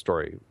world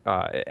story.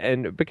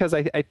 And because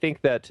I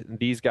think that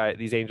these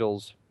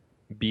angels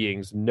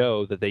beings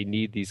know that they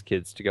need these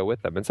kids to go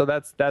with them. And so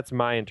that's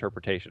my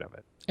interpretation of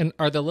it. And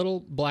are the little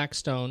black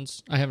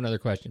stones, I have another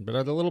question, but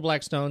are the little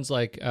black stones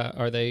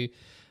are they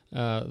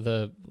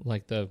the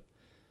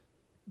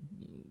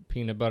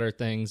peanut butter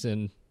things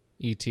in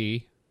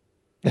E.T.?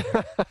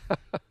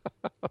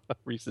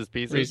 Reese's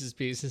Pieces? Reese's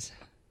Pieces.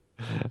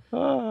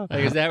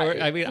 Is that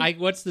where,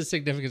 what's the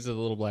significance of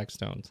the little black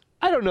stones?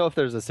 I don't know if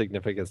there's a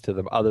significance to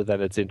them other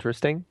than it's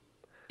interesting.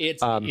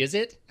 Is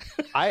it?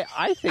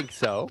 I think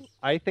so.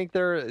 I think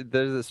there's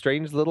a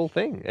strange little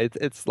thing.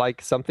 It's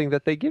like something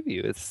that they give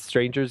you. It's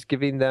strangers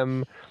giving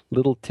them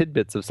little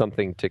tidbits of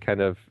something to kind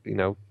of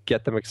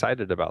get them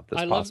excited about this.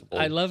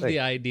 I love the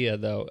idea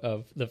though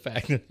of the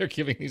fact that they're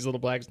giving these little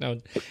black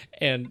stones,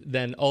 and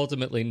then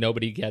ultimately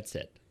nobody gets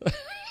it.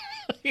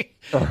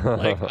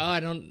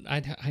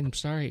 I'm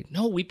sorry.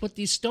 No, we put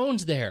these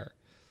stones there.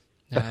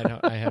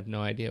 I have no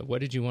idea.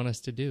 What did you want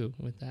us to do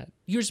with that?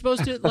 You're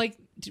supposed to,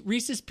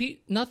 Reese's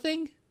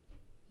nothing?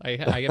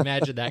 I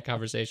imagine that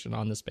conversation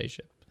on the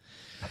spaceship.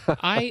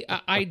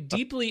 I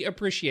deeply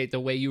appreciate the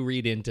way you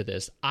read into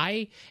this.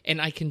 I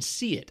can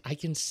see it. I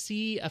can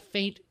see a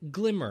faint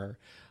glimmer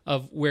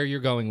of where you're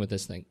going with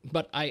this thing.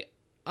 But I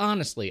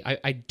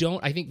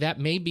think that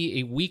may be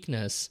a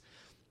weakness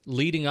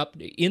leading up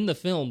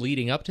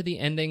to the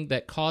ending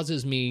that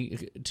causes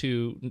me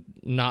to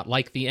not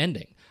like the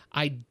ending.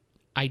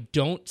 I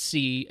don't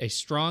see a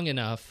strong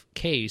enough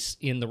case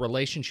in the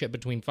relationship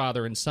between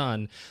father and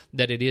son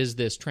that it is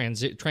this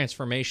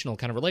transformational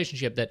kind of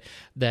relationship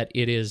that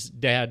it is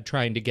dad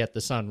trying to get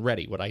the son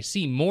ready. What I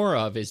see more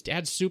of is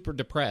dad's super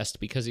depressed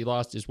because he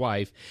lost his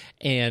wife,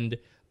 and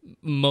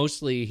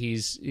mostly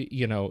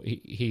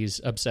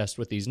he's obsessed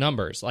with these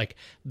numbers. Like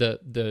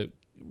the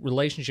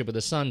relationship with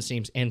the son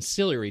seems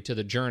ancillary to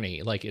the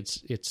journey. Like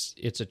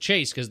it's a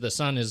chase because the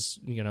son is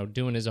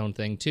doing his own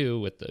thing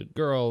too with the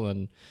girl,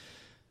 and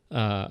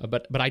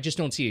but I just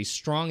don't see a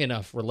strong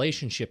enough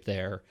relationship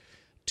there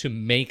to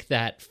make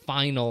that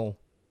final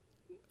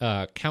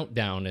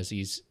countdown as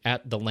he's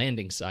at the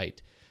landing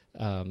site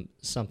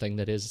something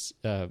that is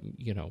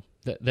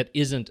that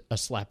isn't a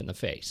slap in the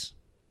face,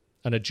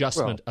 an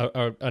adjustment,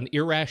 an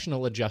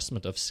irrational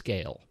adjustment of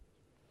scale.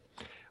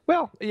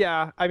 Well,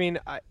 yeah, I mean,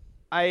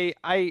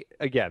 I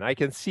again, I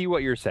can see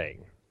what you're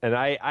saying, and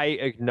I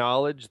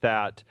acknowledge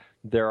that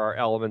there are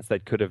elements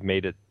that could have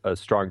made it a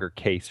stronger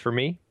case for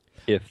me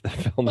if the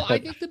film I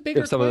think the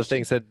bigger if some of the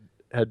things had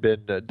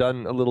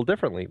done a little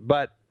differently.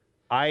 But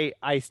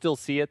I still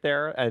see it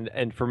there,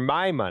 and for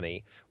my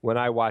money, when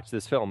I watch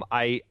this film,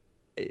 I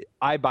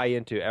buy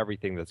into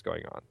everything that's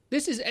going on.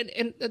 This is,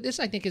 and this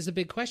I think is a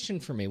big question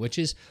for me, which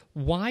is,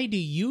 why do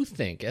you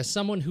think, as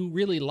someone who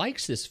really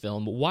likes this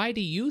film, why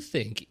do you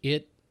think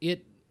it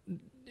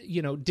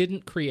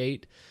didn't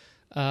create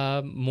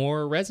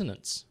more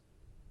resonance?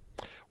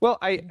 Well,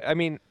 I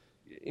mean,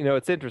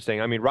 it's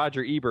interesting. I mean,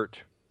 Roger Ebert,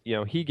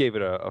 he gave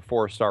it a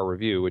 4-star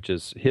review, which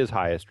is his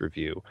highest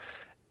review,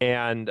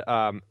 and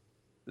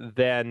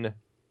then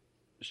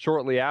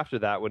shortly after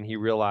that, when he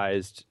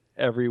realized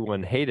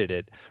everyone hated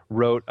it,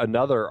 wrote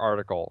another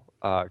article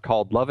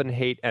called Love and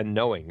Hate and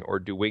Knowing, or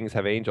Do Wings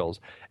Have Angels?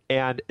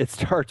 And it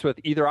starts with,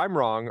 either I'm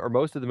wrong or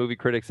most of the movie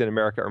critics in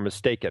America are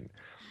mistaken.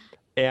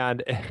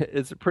 And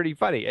it's pretty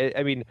funny.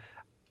 I mean,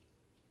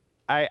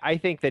 I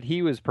think that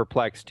he was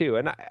perplexed too.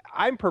 And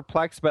I'm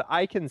perplexed, but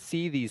I can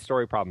see these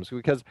story problems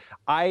because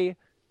I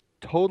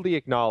totally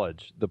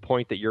acknowledge the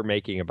point that you're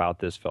making about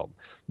this film,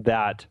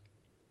 that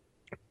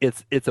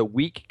it's a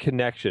weak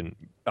connection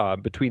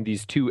between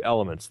these two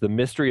elements, the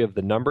mystery of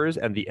the numbers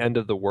and the end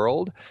of the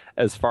world,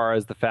 as far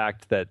as the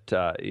fact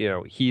that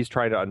he's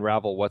trying to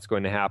unravel what's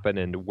going to happen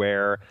and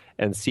where,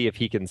 and see if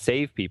he can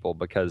save people,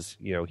 because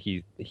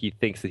he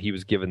thinks that he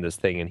was given this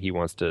thing and he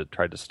wants to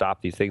try to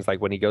stop these things, like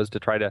when he goes to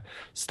try to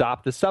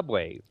stop the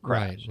subway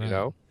crash,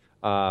 right.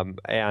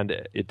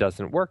 And it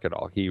doesn't work at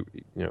all. He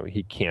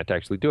can't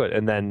actually do it.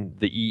 And then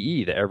the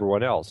EE, that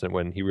everyone else, and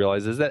when he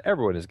realizes that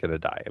everyone is going to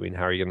die, I mean,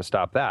 how are you going to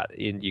stop that?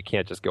 And you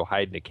can't just go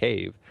hide in a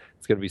cave.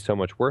 It's going to be so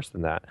much worse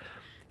than that.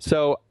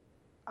 So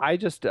I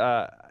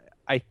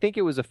think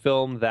it was a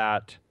film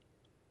that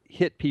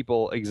hit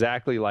people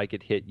exactly like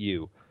it hit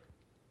you.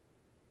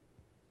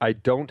 I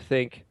don't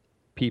think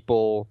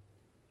people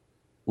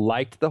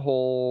liked the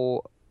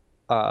whole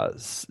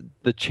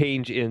the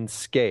change in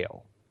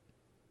scale.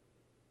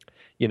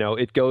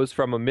 It goes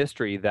from a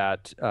mystery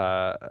that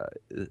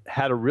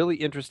had a really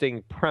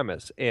interesting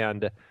premise,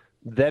 and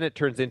then it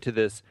turns into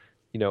this,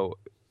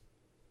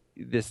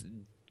 this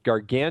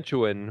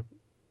gargantuan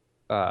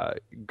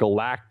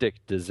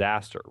galactic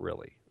disaster,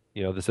 really.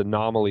 This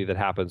anomaly that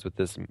happens with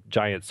this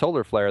giant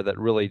solar flare that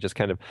really just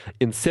kind of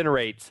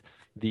incinerates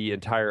the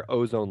entire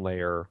ozone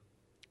layer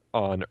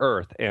on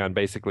Earth and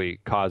basically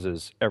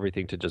causes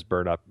everything to just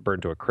burn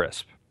to a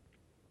crisp.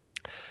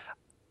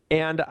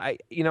 And I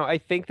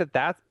think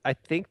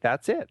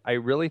that's it. I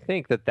really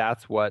think that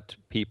that's what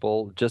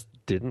people just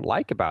didn't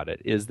like about it,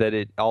 is that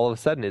it all of a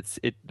sudden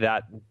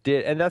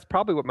and that's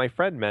probably what my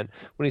friend meant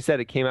when he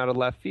said it came out of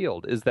left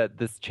field, is that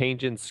this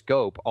change in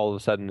scope, all of a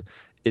sudden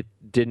it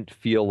didn't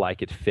feel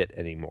like it fit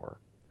anymore.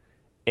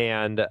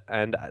 And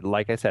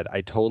like I said,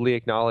 I totally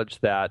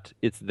acknowledge that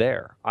it's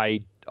there.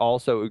 I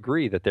also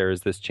agree that there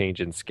is this change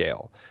in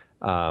scale.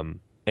 And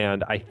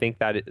I think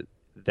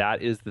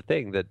that is the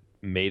thing that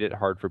made it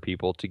hard for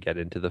people to get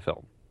into the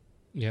film.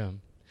 Yeah.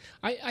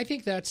 I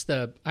think that's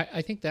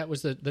I think that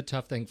was the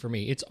tough thing for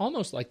me. It's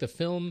almost like the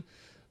film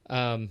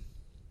it's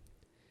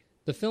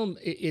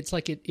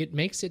like it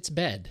makes its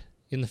bed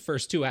in the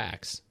first 2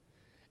 acts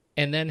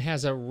and then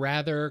has a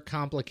rather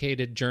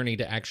complicated journey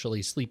to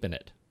actually sleep in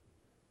it.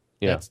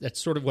 Yeah.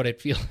 That's sort of what it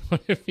feels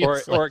like it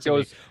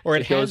goes, or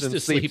it has to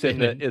sleep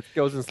in it. It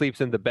goes and sleeps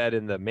in the bed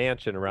in the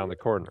mansion around the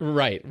corner.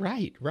 Right.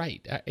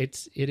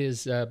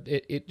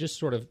 It just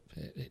sort of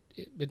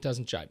it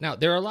doesn't jive. Now,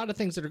 there are a lot of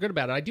things that are good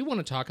about it. I do want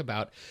to talk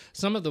about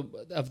some of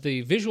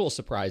the visual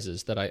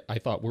surprises that I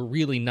thought were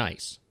really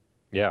nice.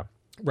 Yeah.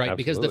 Right,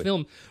 absolutely. Because the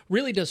film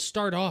really does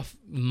start off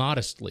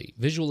modestly,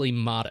 visually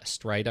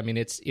modest, right? I mean,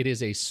 it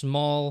is a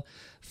small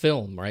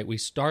film, right? We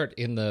start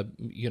in the,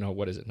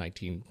 what is it,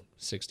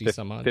 1960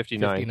 some odd?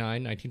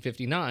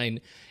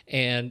 1959,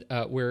 and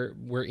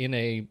we're in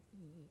a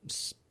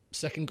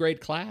second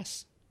grade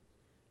class.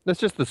 That's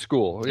just the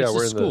school. It's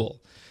we're in school.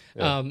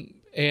 So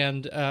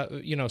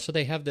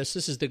they have this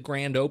is the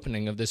grand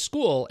opening of this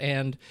school,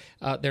 and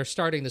they're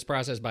starting this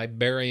process by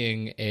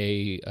burying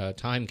a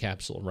time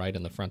capsule right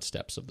in the front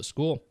steps of the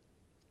school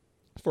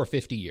for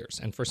 50 years.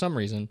 And for some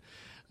reason,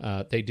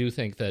 they do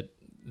think that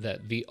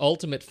the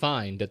ultimate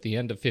find at the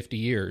end of 50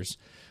 years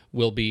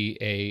will be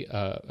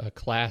a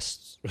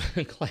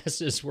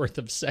class's worth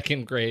of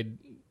second grade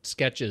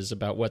sketches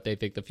about what they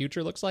think the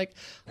future looks like.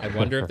 I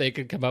wonder if they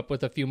could come up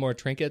with a few more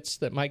trinkets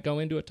that might go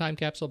into a time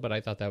capsule, but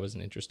I thought that was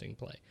an interesting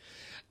play.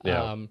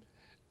 Yeah.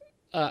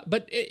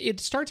 But it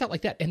starts out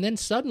like that, and then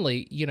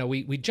suddenly,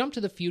 we jump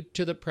to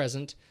the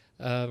present,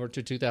 or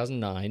to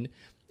 2009,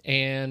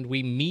 and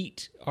we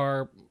meet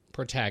our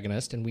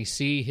protagonist, and we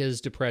see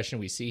his depression.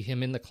 We see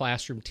him in the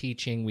classroom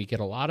teaching. We get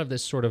a lot of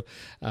this sort of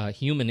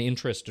human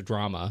interest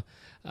drama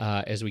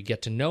as we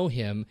get to know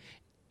him,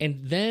 and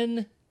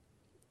then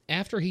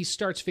after he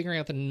starts figuring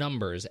out the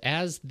numbers,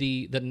 as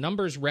the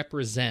numbers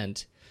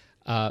represent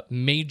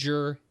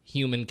major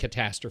human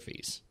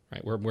catastrophes,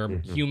 right, where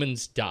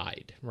humans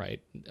died,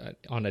 right,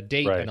 on a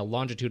date and a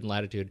longitude and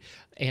latitude.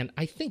 And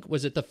I think,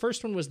 was it the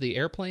first one was the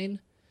airplane?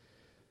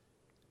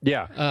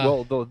 Yeah.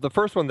 Well, the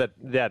first one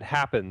that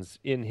happens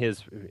in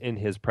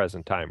his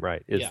present time,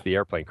 right, is the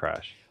airplane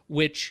crash,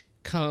 which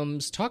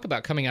talk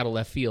about coming out of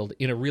left field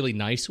in a really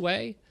nice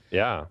way.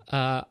 Yeah.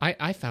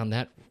 I found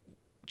that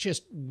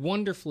just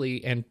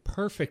wonderfully and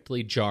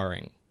perfectly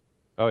jarring.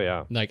 Oh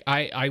yeah. Like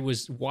I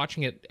was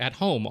watching it at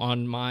home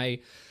on my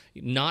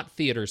not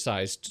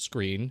theater-sized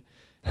screen,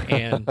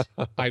 and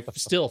I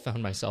still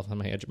found myself on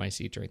my edge of my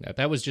seat during that.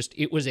 That was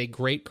it was a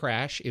great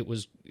crash. It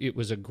was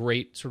a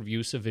great sort of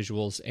use of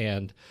visuals,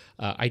 and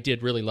I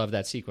did really love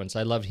that sequence.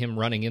 I loved him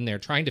running in there,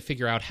 trying to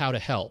figure out how to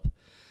help,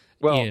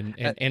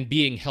 and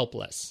being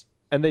helpless.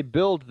 And they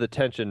build the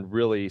tension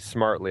really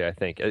smartly, I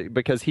think,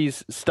 because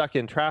he's stuck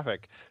in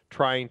traffic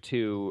trying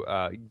to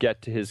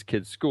get to his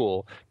kid's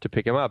school to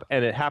pick him up,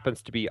 and it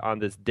happens to be on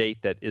this date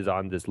that is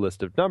on this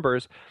list of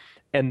numbers.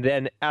 And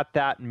then at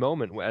that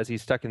moment, as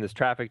he's stuck in this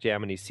traffic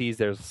jam and he sees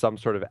there's some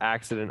sort of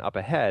accident up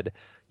ahead,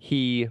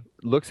 he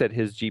looks at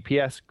his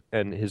GPS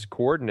and his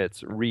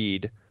coordinates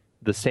read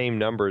the same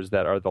numbers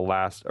that are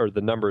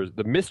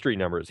the mystery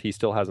numbers he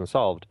still hasn't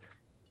solved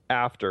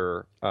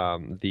after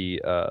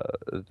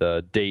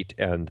the date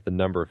and the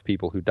number of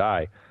people who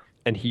die.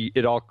 And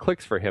it all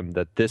clicks for him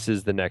that this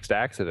is the next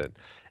accident.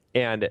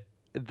 And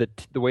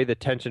the way the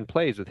tension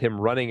plays with him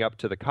running up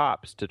to the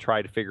cops to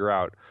try to figure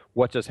out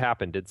what just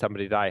happened. Did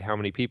somebody die? How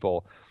many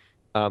people?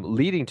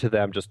 Leading to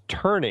them just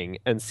turning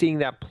and seeing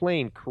that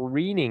plane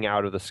careening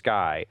out of the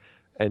sky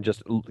and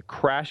just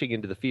crashing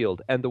into the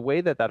field. And the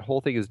way that whole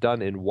thing is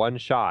done in one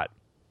shot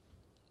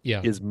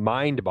is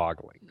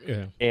mind-boggling.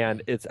 Yeah.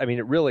 And it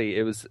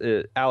was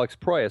Alex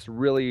Proyas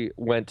really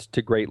went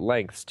to great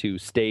lengths to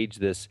stage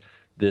this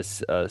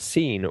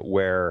scene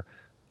where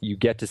you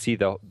get to see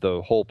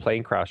the whole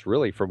plane crash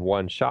really from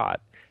one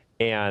shot,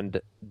 and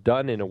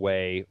done in a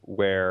way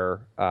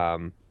where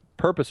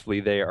purposefully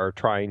they are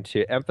trying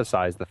to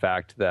emphasize the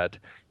fact that,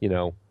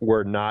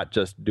 we're not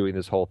just doing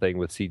this whole thing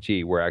with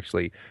CG. We're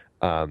actually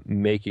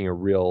making a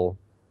real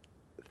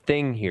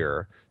thing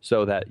here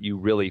so that you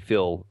really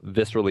feel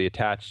viscerally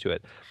attached to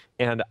it.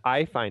 And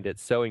I find it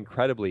so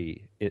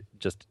incredibly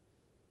just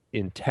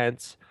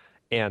intense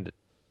and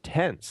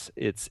tense.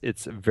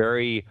 It's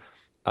very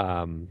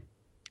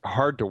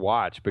hard to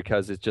watch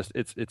because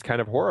it's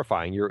kind of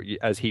horrifying.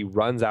 As he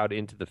runs out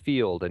into the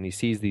field and he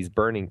sees these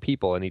burning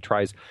people and he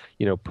tries,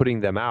 putting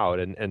them out,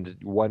 and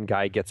one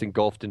guy gets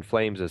engulfed in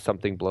flames as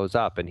something blows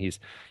up, and he's,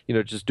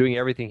 just doing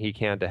everything he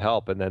can to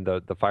help, and then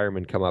the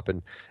firemen come up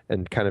and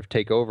kind of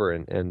take over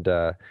and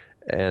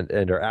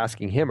are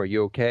asking him, "Are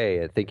you okay?"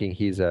 and thinking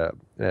he's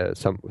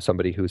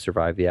somebody who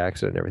survived the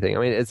accident and everything.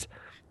 I mean,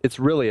 it's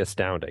really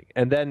astounding.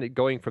 And then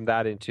going from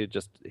that into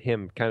just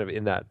him kind of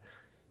in that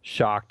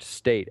shocked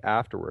state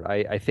afterward,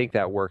 I think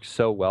that works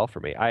so well for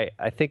me.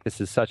 I think this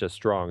is such a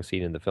strong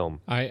scene in the film.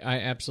 I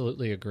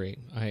absolutely agree.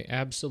 I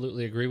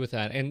absolutely agree with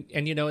that. And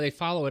they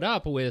follow it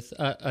up with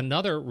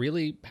another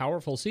really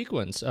powerful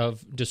sequence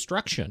of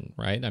destruction,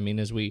 right? I mean,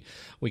 as we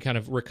kind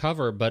of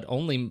recover, but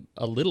only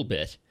a little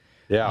bit.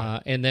 Yeah.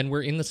 And then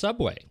we're in the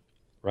subway.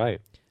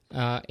 Right.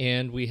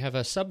 And we have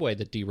a subway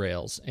that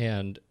derails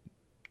and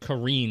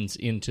careens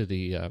into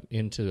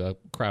a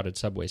crowded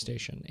subway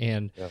station,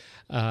 and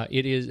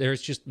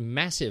there's just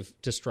massive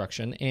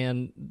destruction,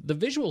 and the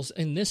visuals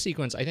in this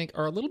sequence I think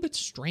are a little bit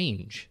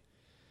strange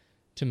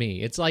to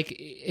me. It's like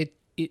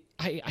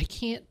I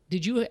can't.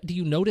 Do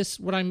you notice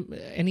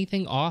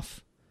anything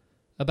off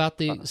about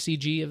the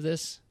CG of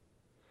this?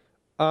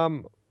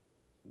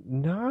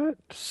 Not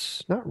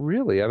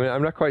really. I mean,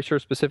 I'm not quite sure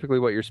specifically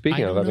what you're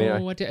speaking of.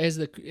 As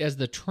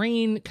the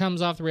train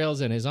comes off the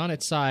rails and is on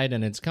its side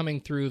and it's coming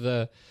through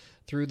the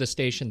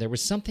station, there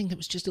was something that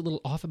was just a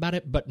little off about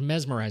it, but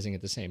mesmerizing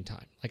at the same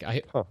time.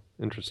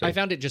 Interesting. I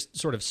found it just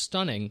sort of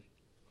stunning.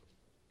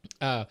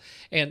 And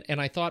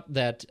I thought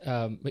that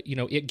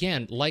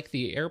again, like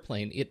the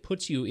airplane, it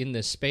puts you in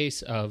this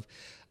space of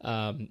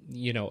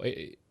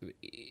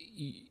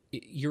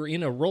you're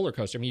in a roller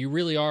coaster. I mean, you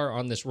really are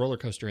on this roller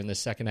coaster in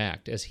this second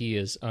act as he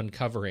is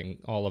uncovering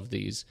all of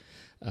these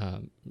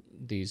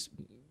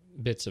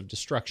bits of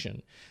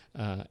destruction.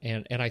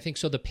 And I think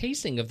so. The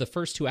pacing of the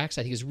first two acts,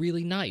 I think, is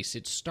really nice.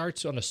 It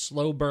starts on a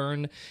slow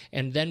burn,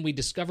 and then we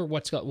discover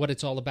what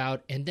it's all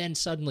about, and then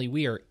suddenly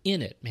we are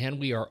in it, man.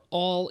 We are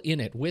all in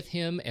it with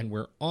him, and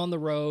we're on the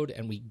road,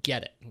 and we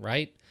get it,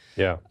 right?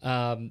 Yeah.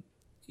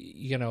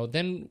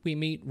 Then we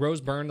meet Rose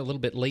Byrne a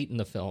little bit late in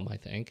the film, I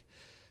think.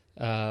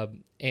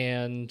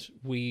 And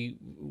we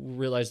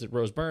realize that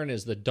Rose Byrne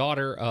is the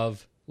daughter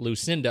of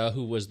Lucinda,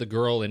 who was the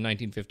girl in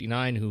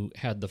 1959 who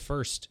had the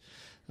first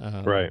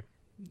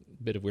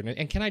bit of weirdness.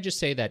 And can I just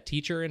say that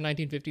teacher in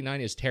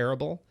 1959 is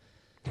terrible?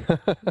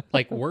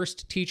 Like,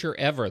 worst teacher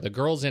ever. The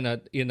girl's in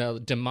a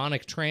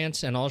demonic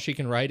trance, and all she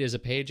can write is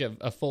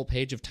a full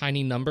page of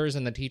tiny numbers,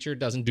 and the teacher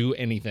doesn't do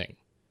anything.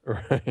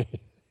 Right.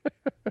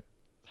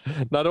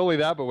 Not only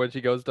that, but when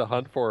she goes to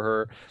hunt for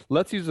her,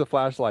 let's use the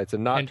flashlights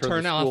and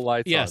turn the school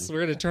lights on. Yes, we're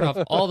going to turn off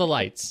all the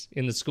lights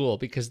in the school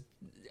because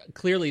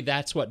clearly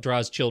that's what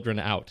draws children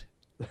out.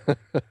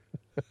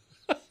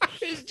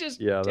 was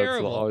just yeah,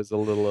 terrible. That's always a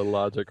little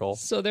illogical.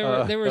 So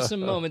there were some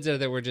moments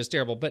that were just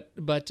terrible,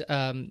 but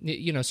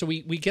so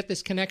we get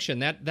this connection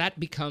that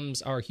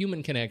becomes our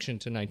human connection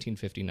to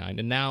 1959,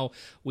 and now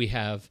we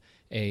have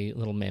a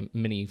little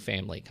mini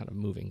family kind of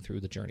moving through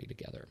the journey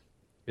together.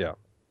 Yeah.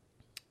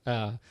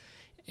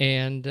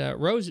 And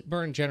Rose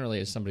Byrne generally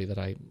is somebody that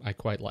I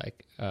quite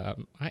like.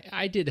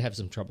 I did have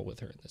some trouble with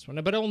her in this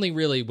one, but only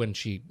really when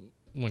she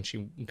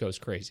goes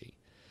crazy.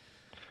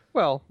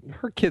 Well,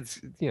 her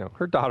kids,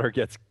 her daughter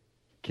gets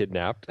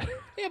kidnapped.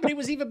 Yeah, but it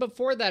was even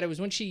before that. It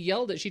was when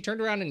she turned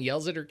around and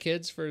yells at her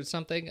kids for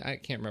something. I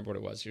can't remember what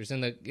it was. She was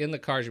in the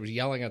car. She was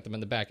yelling at them in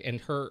the back,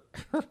 and her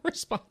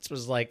response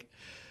was like,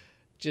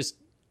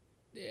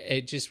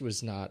 it just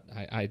was not.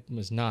 I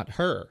was not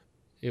her.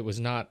 It was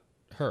not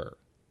her.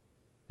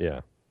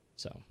 Yeah.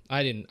 So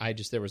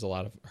there was a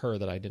lot of her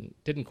that I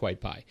didn't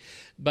quite buy,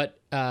 but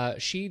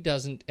she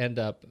doesn't end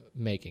up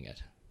making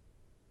it.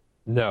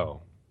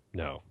 No,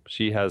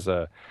 she has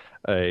a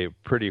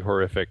pretty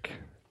horrific.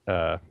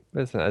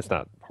 It's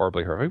not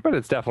horribly horrific, but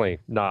it's definitely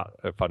not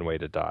a fun way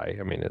to die.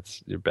 I mean,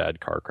 it's a bad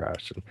car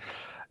crash, and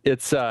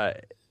it's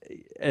a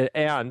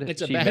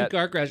bad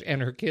car crash,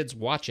 and her kids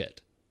watch it.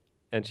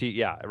 And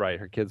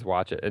her kids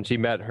watch it, and she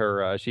met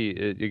her.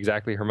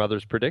 Exactly her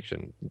mother's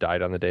prediction,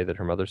 died on the day that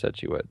her mother said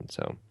she would.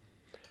 So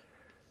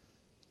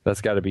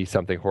that's got to be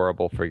something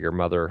horrible for your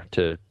mother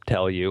to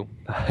tell you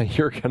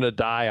you're going to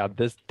die on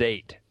this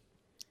date.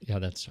 Yeah,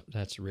 that's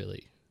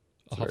really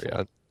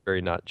awful.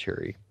 Very not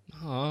cheery.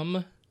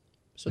 So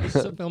this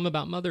is a film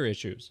about mother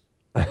issues.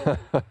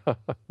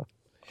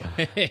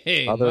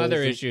 Hey,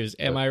 mother issues.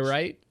 Am I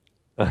right?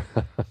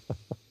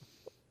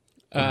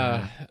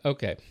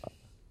 Okay.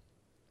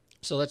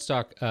 So let's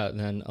talk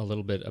then a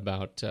little bit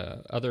about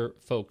other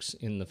folks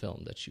in the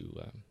film that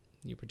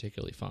you're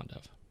particularly fond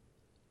of.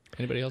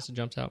 Anybody else that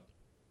jumps out?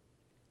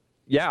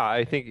 Yeah,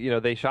 I think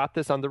they shot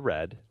this on the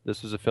Red.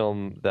 This was a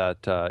film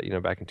that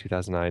back in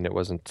 2009, it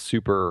wasn't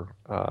super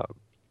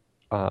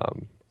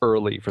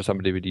early for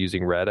somebody to be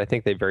using Red. I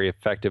think they very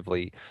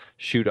effectively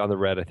shoot on the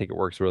Red. I think it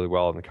works really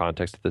well in the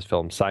context of this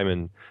film.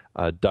 Simon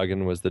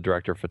Duggan was the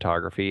director of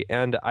photography,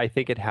 and I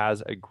think it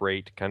has a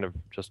great kind of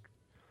just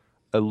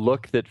a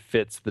look that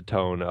fits the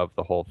tone of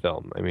the whole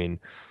film. I mean,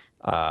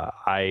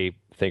 I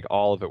think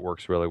all of it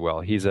works really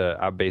well. He's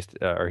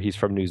he's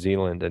from New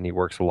Zealand, and he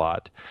works a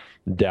lot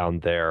down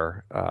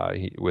there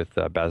with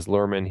Baz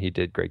Luhrmann. He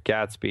did Great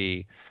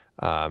Gatsby.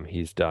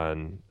 He's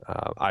done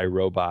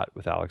iRobot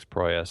with Alex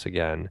Proyas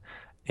again.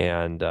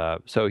 And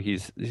so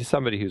he's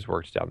somebody who's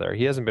worked down there.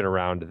 He hasn't been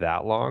around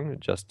that long,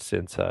 just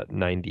since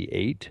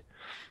 98.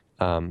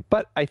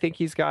 But I think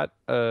he's got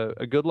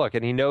a good look,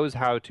 and he knows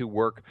how to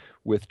work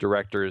with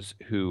directors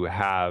who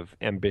have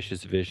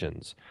ambitious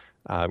visions.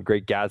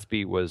 Great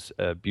Gatsby was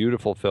a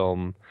beautiful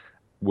film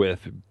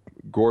with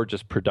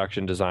gorgeous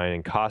production design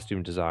and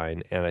costume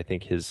design, and I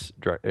think his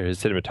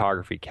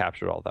cinematography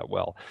captured all that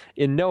well.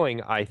 In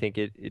Knowing, I think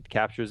it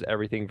captures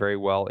everything very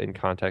well in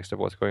context of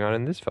what's going on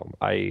in this film.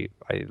 I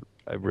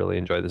really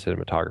enjoy the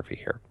cinematography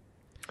here.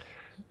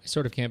 I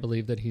sort of can't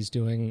believe that he's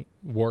doing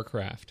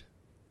Warcraft.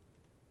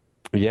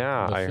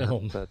 Yeah, I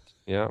heard that.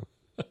 Yeah.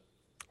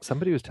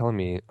 Somebody was telling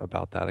me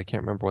about that. I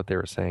can't remember what they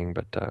were saying,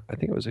 but I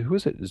think it was, who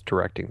is it is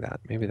directing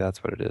that? Maybe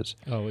that's what it is.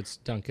 Oh, it's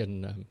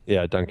Duncan.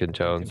 Duncan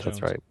Jones.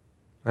 That's right.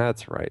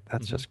 That's right.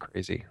 That's just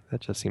crazy.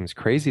 That just seems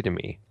crazy to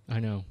me. I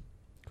know.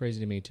 Crazy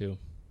to me, too.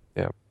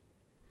 Yeah.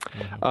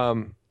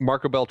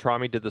 Marco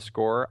Beltrami did the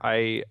score.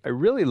 I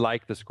really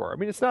like the score. I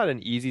mean, it's not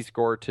an easy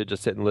score to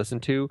just sit and listen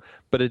to,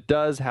 but it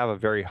does have a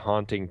very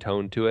haunting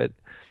tone to it.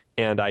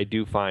 And I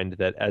do find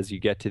that as you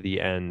get to the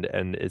end,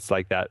 and it's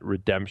like that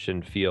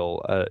redemption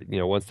feel,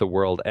 once the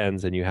world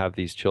ends and you have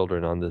these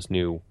children on this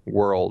new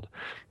world,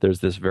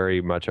 there's this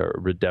very much a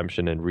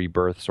redemption and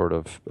rebirth sort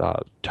of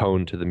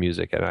tone to the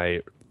music, and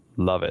I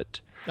love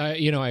it. I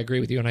agree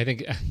with you, and I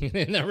think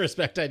in that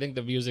respect, I think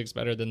the music's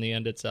better than the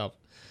end itself.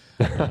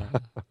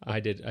 I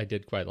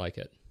did quite like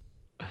it.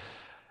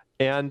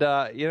 And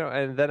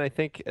and then I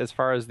think as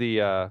far as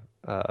the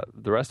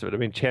rest of it, I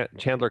mean,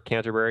 Chandler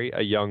Canterbury,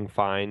 a young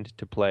find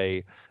to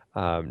play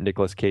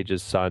Nicolas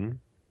Cage's son.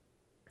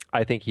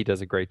 I think he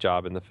does a great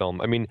job in the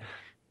film. I mean,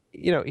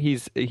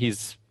 he's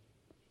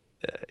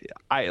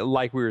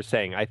like we were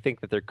saying, I think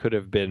that there could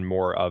have been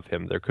more of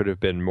him. There could have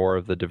been more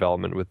of the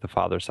development with the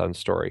father-son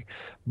story.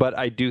 But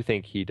I do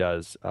think he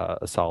does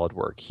a solid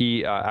work.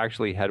 He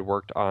actually had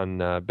worked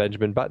on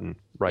Benjamin Button,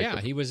 right? Yeah,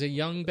 he was a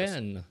young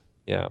Ben.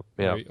 Yeah.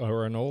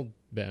 Or an old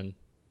Ben.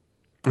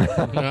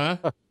 Huh?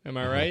 Am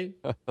I right?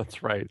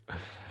 That's right.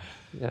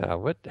 Yeah.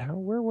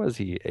 Where was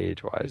he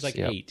age-wise? He was like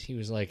 8. He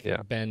was like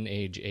Ben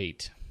age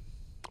 8.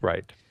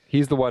 Right.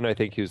 He's the one, I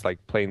think, who's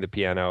like playing the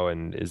piano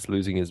and is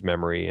losing his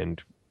memory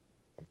and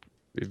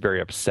is very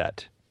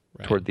upset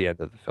toward the end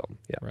of the film.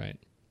 Yeah. Right.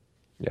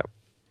 Yeah.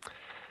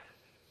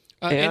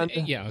 And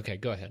okay,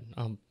 go ahead.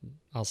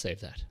 I'll save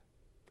that.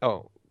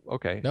 Oh,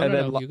 okay.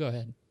 No, you go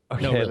ahead.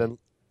 Okay, no, really.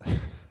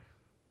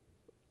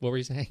 What were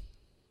you saying?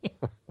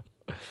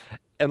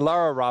 and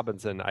Lara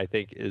Robinson, I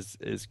think, is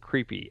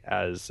creepy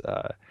as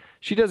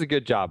she does a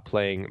good job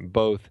playing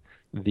both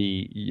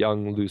the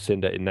young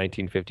Lucinda in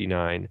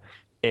 1959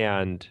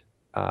 and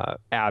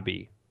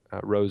Abby,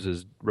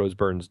 Rose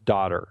Byrne's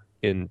daughter,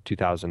 in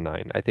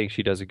 2009. I think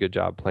she does a good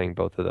job playing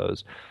both of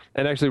those.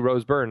 And actually,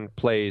 Rose Byrne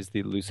plays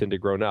the Lucinda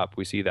grown up.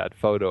 We see that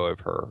photo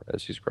of her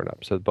as she's grown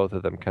up. So both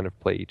of them kind of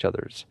play each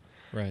other's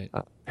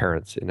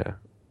parents in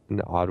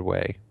an odd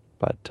way.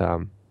 But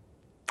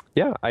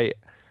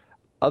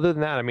other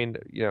than that, I mean,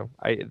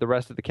 the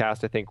rest of the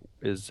cast I think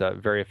is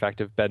very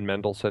effective. Ben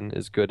Mendelsohn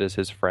is good as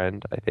his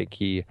friend. I think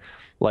he,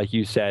 like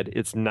you said,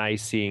 it's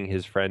nice seeing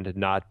his friend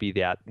not be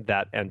that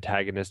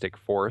antagonistic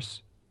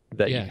force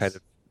that you kind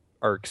of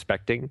are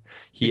expecting.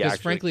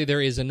 Because frankly,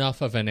 there is enough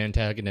of an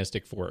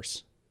antagonistic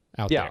force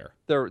out there.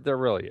 There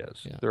really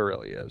is. Yeah. There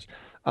really is.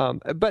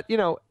 But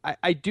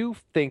I do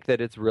think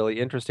that it's really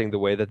interesting the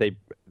way that they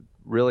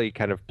really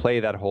kind of play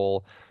that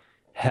whole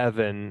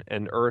heaven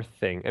and earth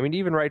thing. I mean,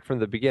 even right from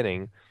the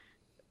beginning,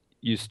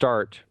 you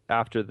start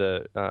after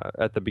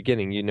at the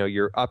beginning,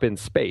 you're up in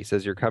space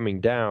as you're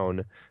coming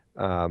down,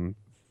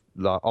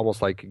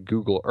 almost like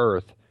Google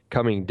Earth,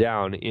 coming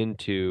down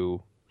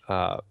into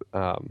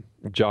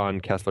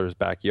John Kessler's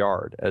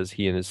backyard as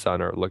he and his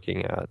son are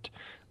looking at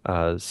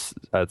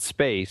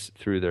space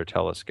through their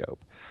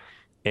telescope.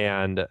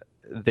 And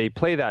they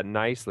play that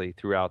nicely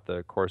throughout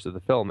the course of the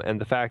film. And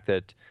the fact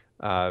that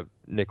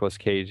Nicolas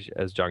Cage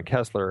as John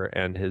Kessler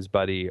and his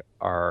buddy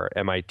are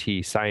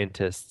MIT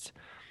scientists,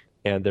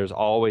 and there's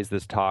always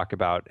this talk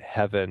about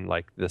heaven,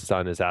 like the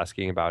son is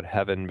asking about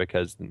heaven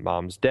because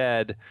mom's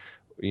dead.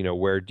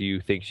 Where do you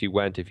think she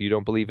went if you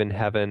don't believe in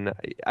heaven?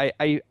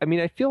 I mean,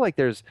 I feel like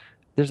there's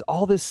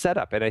all this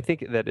setup, and I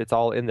think that it's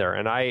all in there,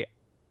 and I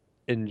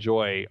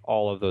enjoy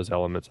all of those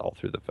elements all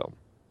through the film.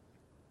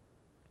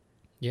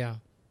 Yeah.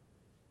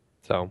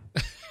 So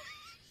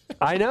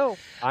I know.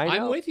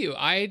 I'm with you.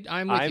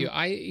 I'm with you.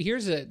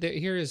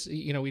 Here's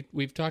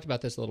we've talked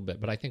about this a little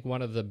bit, but I think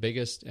one of the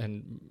biggest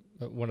and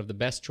one of the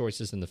best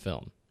choices in the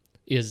film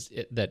is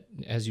that,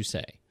 as you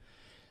say,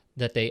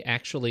 that they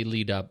actually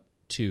lead up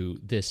to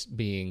this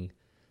being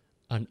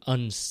an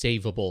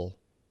unsavable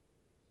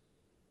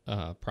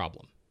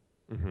problem,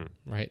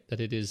 right? That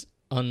it is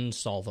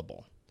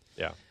unsolvable.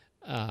 Yeah.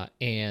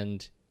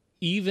 And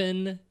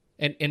even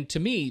and to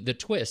me, the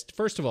twist.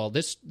 First of all,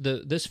 this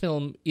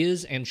film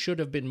is and should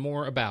have been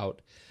more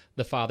about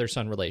the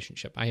father-son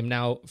relationship.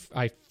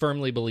 I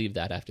firmly believe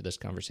that after this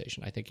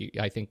conversation. I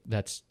think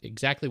that's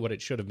exactly what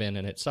it should have been,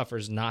 and it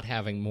suffers not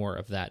having more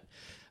of that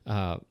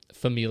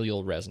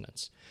familial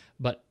resonance.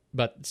 But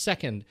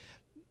second,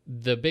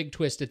 the big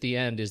twist at the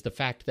end is the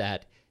fact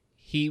that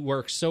he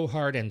works so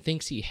hard and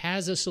thinks he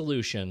has a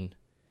solution,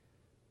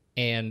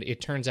 and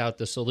it turns out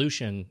the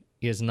solution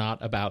is not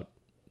about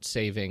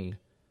saving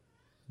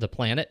the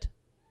planet.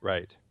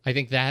 Right. I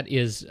think that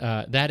is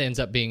that ends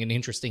up being an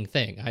interesting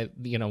thing.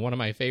 One of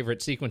my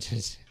favorite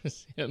sequences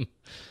is him.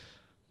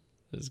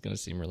 This is going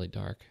to seem really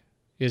dark.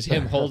 Is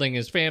him holding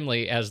his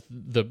family as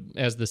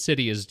the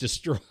city is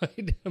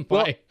destroyed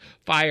by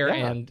fire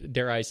and,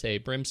 dare I say,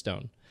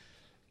 brimstone.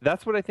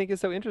 That's what I think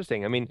is so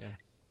interesting. I mean,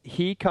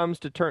 he comes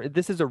to terms.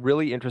 This is a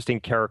really interesting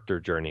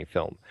character journey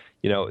film.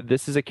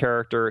 This is a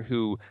character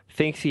who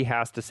thinks he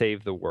has to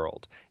save the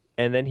world,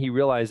 and then he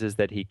realizes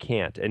that he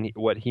can't. And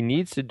what he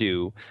needs to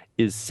do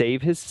is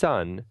save his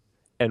son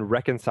and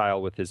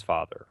reconcile with his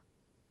father.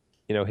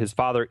 His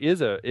father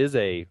is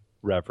a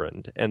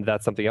reverend, and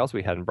that's something else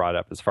we hadn't brought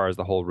up as far as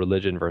the whole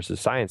religion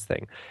versus science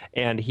thing.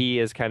 And he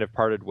has kind of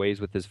parted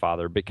ways with his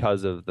father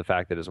because of the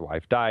fact that his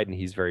wife died, and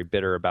he's very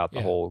bitter about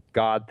the whole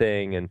God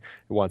thing and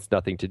wants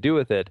nothing to do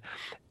with it.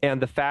 And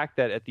the fact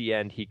that at the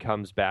end he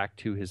comes back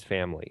to his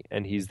family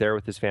and he's there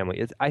with his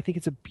family, I think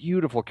it's a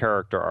beautiful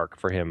character arc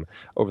for him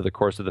over the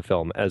course of the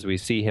film, as we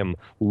see him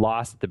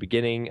lost at the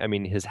beginning. I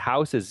mean, his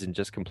house is in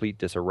just complete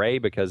disarray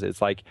because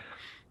it's like,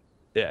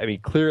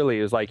 clearly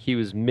it was like he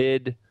was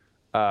mid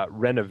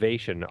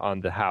renovation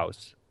on the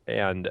house,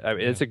 and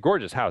it's a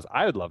gorgeous house.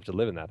 I would love to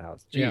live in that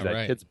house.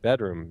 That kid's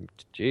bedroom.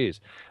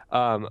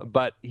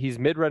 But he's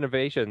mid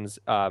renovations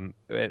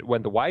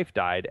when the wife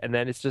died, and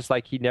then it's just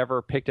like he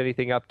never picked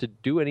anything up to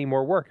do any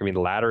more work. I mean, the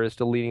ladder is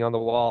still leaning on the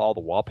wall. All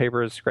the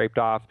wallpaper is scraped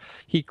off.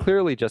 He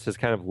clearly just has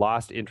kind of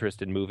lost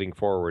interest in moving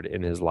forward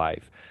in his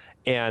life,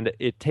 and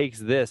it takes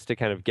this to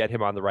kind of get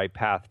him on the right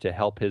path to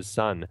help his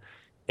son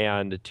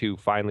and to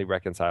finally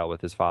reconcile with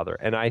his father.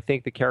 And I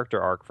think the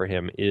character arc for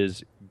him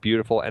is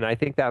beautiful. And I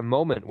think that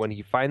moment when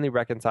he finally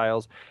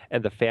reconciles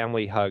and the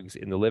family hugs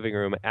in the living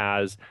room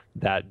as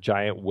that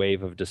giant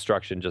wave of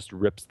destruction just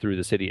rips through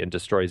the city and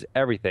destroys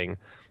everything,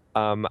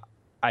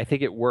 I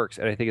think it works.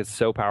 And I think it's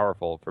so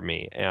powerful for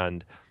me.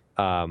 And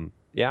I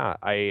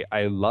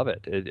love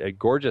it.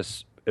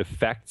 Gorgeous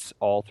effects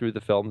all through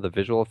the film. The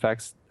visual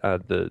effects,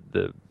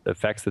 the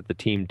effects that the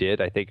team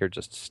did, I think are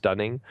just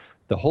stunning.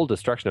 The whole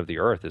destruction of the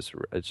Earth is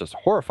just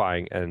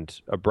horrifying and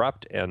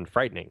abrupt and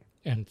frightening.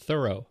 And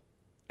thorough.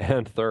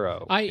 And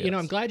thorough.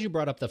 I'm glad you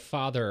brought up the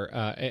father.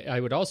 I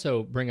would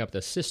also bring up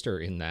the sister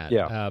in that.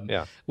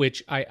 Yeah.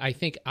 Which I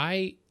think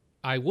I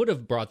I would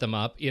have brought them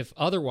up if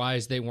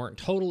otherwise they weren't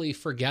totally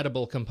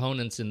forgettable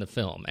components in the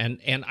film. And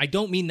I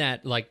don't mean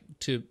that like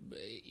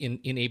in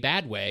a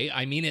bad way.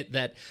 I mean it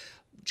that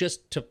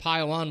just to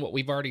pile on what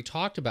we've already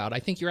talked about, I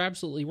think you're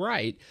absolutely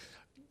right.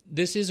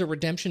 This is a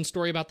redemption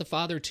story about the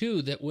father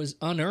too that was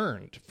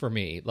unearned for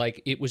me.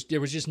 Like there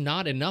was just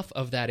not enough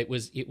of that. It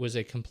was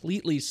a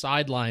completely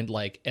sidelined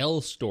like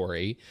L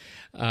story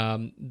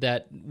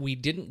that we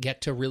didn't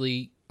get to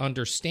really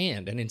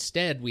understand, and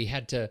instead we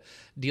had to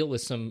deal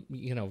with some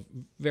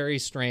very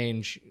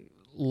strange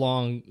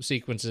long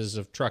sequences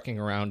of trucking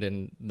around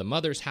in the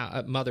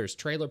mother's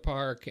trailer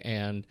park,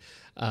 and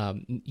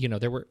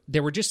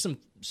there were just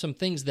some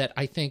things that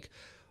I think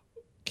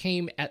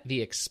came at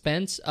the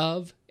expense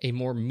of a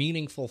more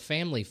meaningful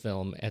family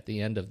film at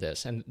the end of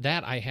this, and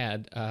that I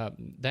had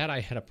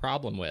a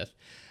problem with,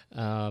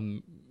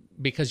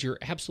 because you're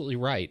absolutely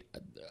right.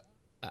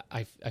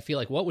 I feel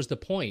like, what was the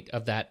point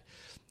of that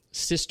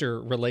sister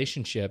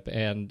relationship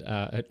and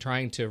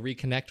trying to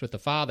reconnect with the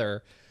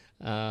father,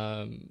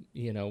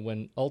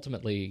 when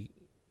ultimately,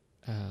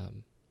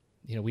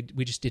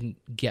 we just didn't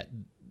get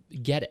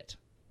it.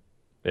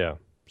 Yeah.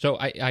 So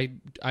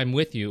I'm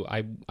with you.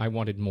 I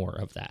wanted more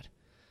of that.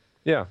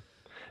 Yeah.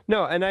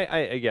 No, and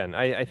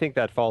I think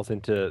that falls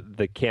into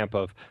the camp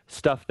of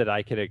stuff that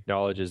I can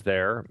acknowledge is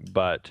there,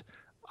 but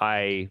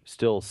I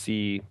still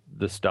see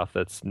the stuff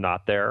that's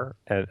not there.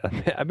 And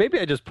maybe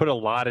I just put a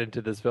lot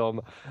into this film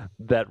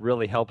that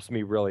really helps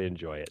me really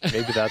enjoy it.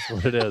 Maybe that's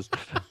what it is.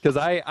 Because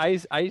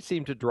I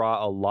seem to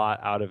draw a lot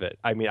out of it.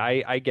 I mean,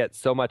 I get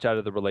so much out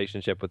of the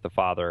relationship with the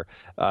father.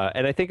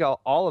 And I think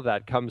all of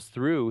that comes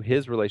through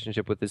his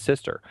relationship with his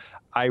sister.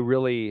 I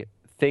really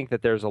think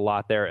that there's a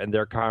lot there, and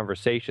their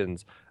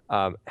conversations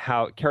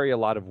carry a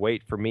lot of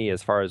weight for me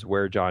as far as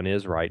where John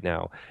is right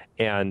now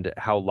and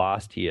how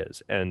lost he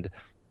is, and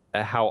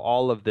how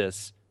all of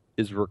this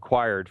is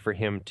required for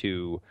him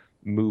to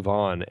move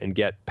on and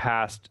get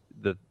past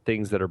the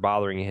things that are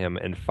bothering him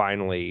and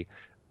finally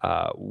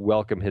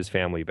welcome his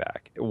family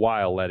back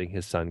while letting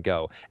his son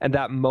go. And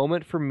that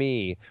moment for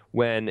me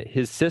when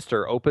his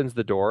sister opens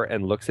the door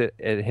and looks at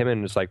him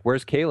and is like,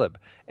 "Where's Caleb?"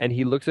 And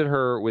he looks at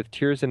her with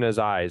tears in his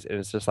eyes, and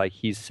it's just like,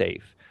 he's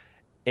safe.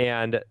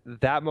 And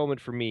that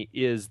moment for me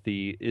is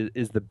the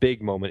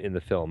big moment in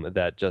the film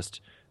that just,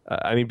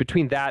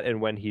 between that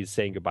and when he's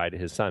saying goodbye to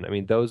his son,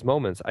 those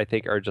moments I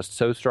think are just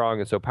so strong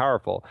and so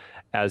powerful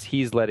as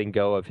he's letting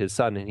go of his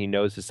son and he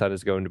knows his son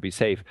is going to be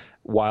safe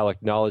while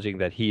acknowledging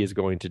that he is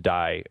going to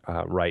die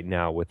right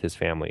now with his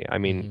family.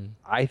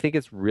 I think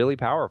it's really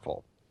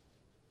powerful.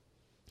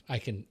 I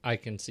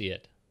can see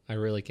it. I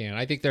really can.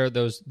 I think there are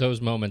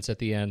those moments at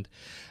the end.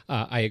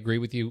 I agree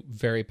with you.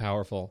 Very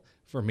powerful.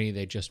 For me,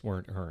 they just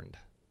weren't earned.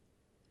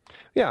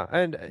 Yeah,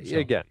 and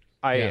again,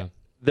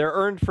 they're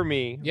earned for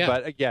me. Yeah.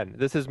 But again,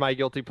 this is my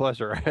guilty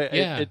pleasure.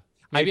 Yeah.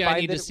 Maybe I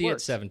need to see it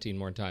 17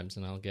 more times,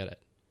 and I'll get it.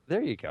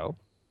 There you go.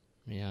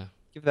 Yeah.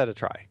 Give that a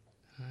try.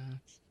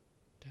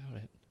 Doubt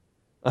it.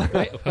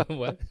 Wait,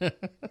 what?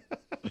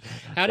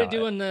 How'd it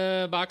do in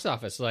the box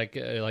office? Like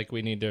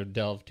we need to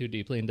delve too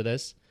deeply into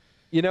this?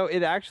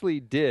 It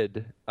actually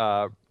did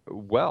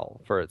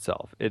well for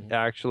itself. It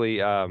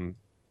actually,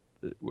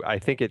 I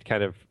think it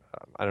kind of,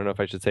 I don't know if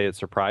I should say it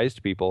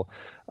surprised people,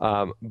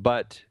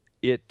 but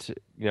it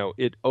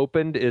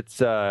opened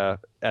its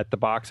at the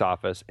box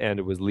office, and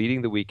it was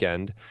leading the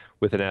weekend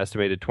with an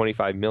estimated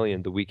 25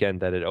 million the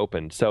weekend that it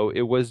opened. So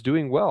it was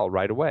doing well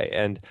right away,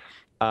 and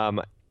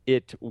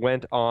it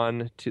went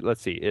on to,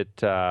 let's see,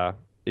 it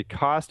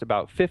cost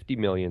about 50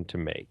 million to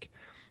make,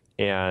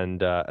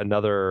 and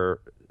another,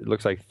 it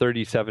looks like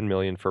 37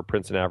 million for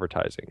prints and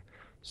advertising.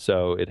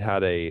 So it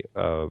had a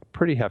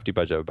pretty hefty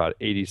budget of about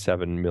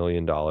 $87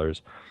 million.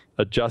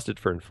 Adjusted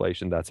for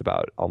inflation, that's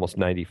about almost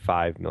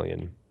 $95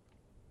 million.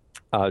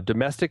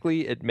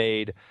 Domestically, it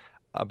made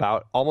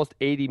about almost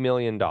 $80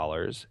 million,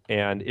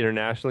 and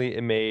internationally,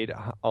 it made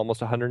almost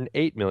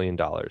 $108 million.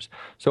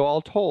 So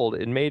all told,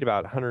 it made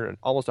about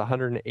almost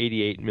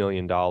 $188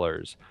 million.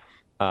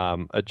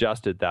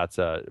 Adjusted, that's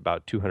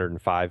about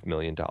 $205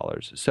 million.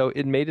 So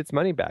it made its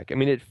money back.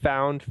 It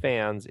found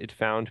fans. It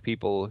found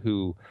people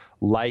who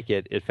like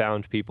it. It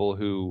found people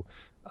who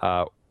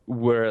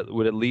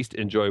would at least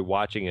enjoy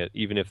watching it,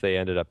 even if they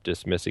ended up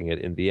dismissing it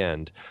in the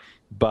end.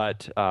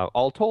 But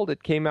all told,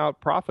 it came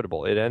out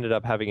profitable. It ended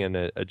up having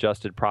an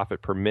adjusted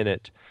profit per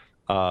minute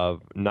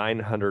of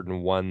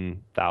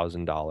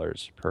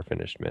 $901,000 per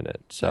finished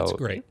minute. So that's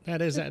great.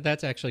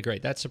 That's actually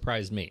great. That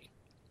surprised me.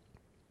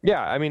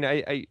 Yeah,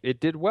 it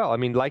did well.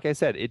 Like I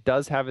said, it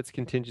does have its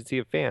contingency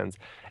of fans,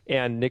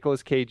 and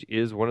Nicolas Cage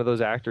is one of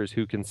those actors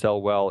who can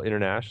sell well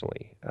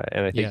internationally.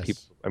 And I think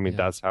people,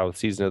 that's how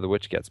Season of the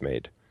Witch gets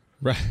made.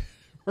 Right.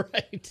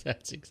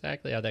 That's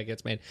exactly how that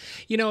gets made.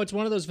 It's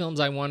one of those films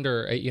I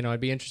wonder,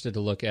 I'd be interested to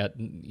look at,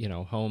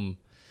 home,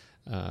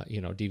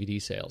 DVD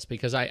sales,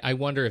 because I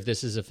wonder if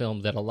this is a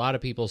film that a lot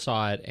of people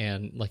saw it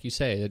and, like you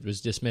say, it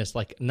was dismissed.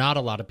 Like, not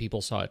a lot of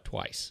people saw it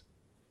twice.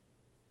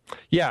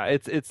 Yeah,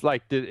 it's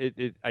like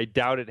I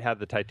doubt it had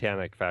the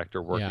Titanic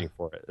factor working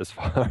for it, as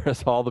far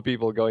as all the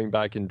people going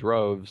back in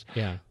droves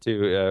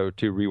to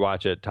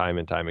rewatch it time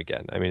and time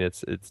again. I mean,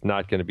 it's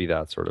not going to be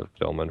that sort of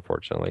film,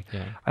 unfortunately.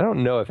 Yeah. I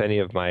don't know if any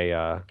of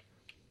my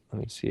let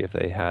me see if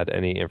they had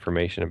any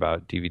information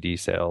about DVD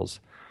sales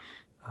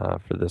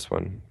for this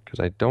one, because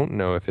I don't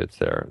know if it's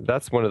there.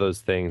 That's one of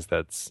those things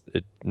that's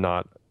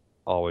not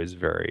always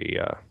very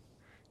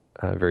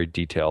very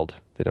detailed.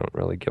 They don't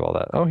really give all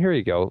that. Oh, here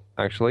you go.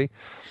 Actually,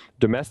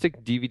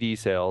 domestic DVD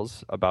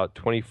sales about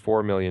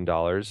 $24 million.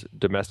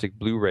 Domestic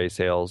Blu-ray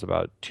sales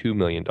about $2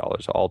 million.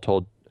 All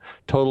told,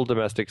 total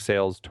domestic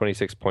sales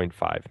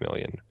 $26.5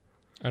 million.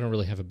 I don't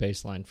really have a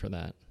baseline for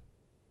that.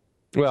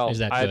 Well, is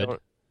that good?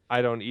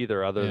 I don't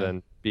either, other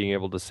than being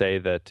able to say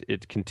that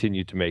it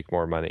continued to make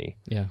more money.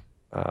 Yeah.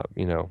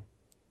 You know,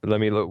 let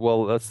me look.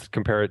 Well, let's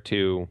compare it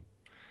to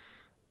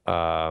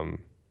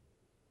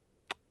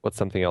what's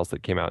something else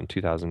that came out in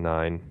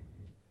 2009?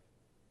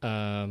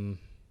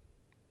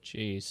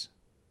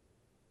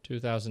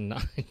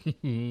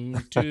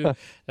 2009.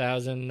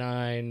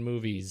 2009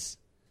 movies.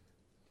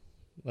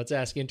 Let's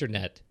ask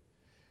internet.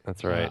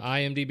 That's right.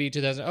 IMDb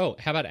 2000. Oh,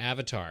 how about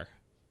Avatar?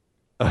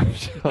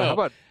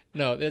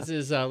 No, this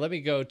is. Let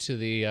me go to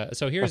the.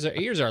 So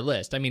here's our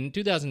list. I mean,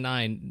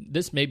 2009.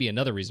 This may be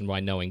another reason why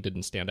Knowing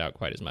didn't stand out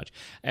quite as much.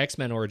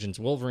 X-Men Origins,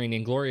 Wolverine,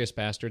 Inglourious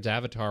Bastards,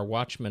 Avatar,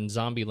 Watchmen,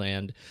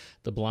 Zombieland,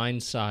 The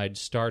Blind Side,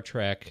 Star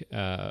Trek,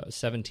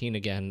 17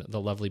 again,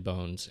 The Lovely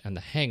Bones, and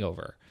The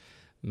Hangover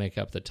make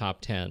up the top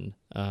 10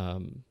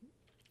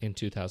 in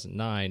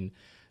 2009.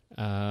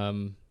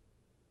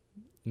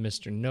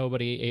 Mr.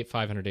 Nobody,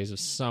 500 Days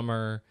of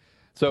Summer.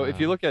 So if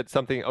you look at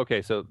something,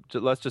 okay, so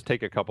let's just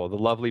take a couple. The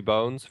Lovely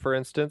Bones, for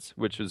instance,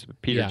 which was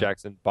Peter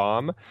Jackson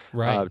Bomb.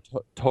 Right.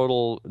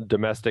 Total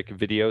domestic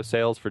video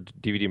sales for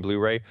DVD and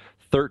Blu-ray,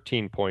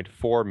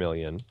 13.4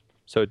 million.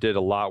 So it did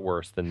a lot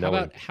worse than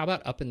Knowing. How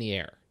about Up in the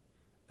Air?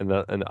 And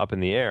Up in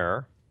the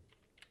Air,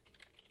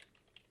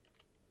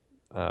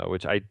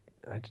 which I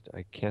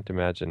can't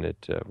imagine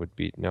it would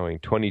beat Knowing,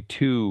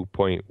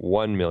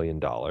 $22.1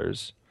 million.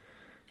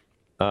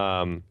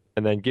 And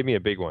then give me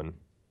a big one.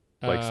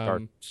 Like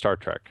Star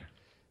Trek.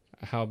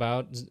 How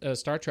about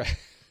Star Trek?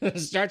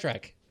 Star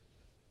Trek.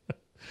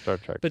 Star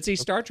Trek. But see,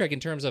 Star Trek in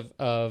terms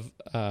of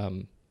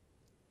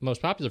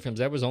most popular films,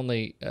 that was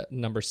only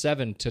number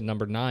 7 to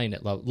number 9.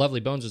 At Lovely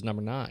Bones was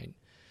number 9.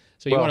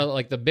 So you want to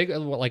like the big,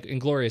 like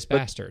Inglourious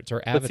Bastards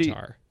or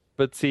Avatar.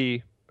 But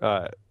see,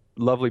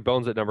 Lovely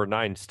Bones at number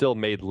 9 still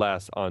made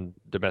less on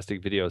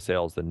domestic video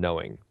sales than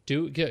Knowing.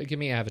 Give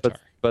me Avatar.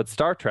 But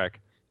Star Trek,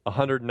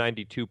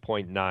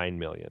 192.9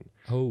 million.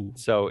 Oh.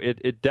 So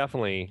it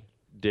definitely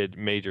did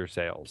major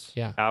sales.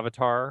 Yeah.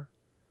 Avatar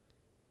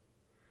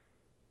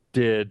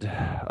did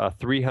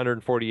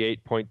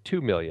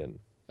 348.2 million.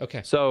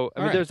 Okay. So,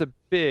 I mean, there's a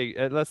big...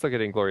 let's look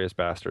at Inglourious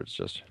Bastards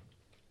just.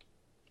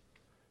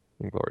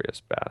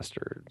 Inglourious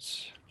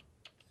Bastards.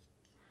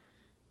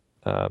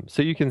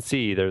 So you can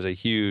see there's a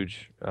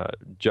huge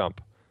jump.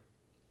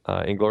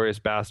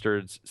 Inglourious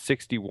Bastards,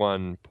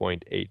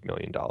 $61.8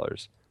 million.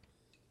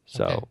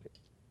 So... Okay.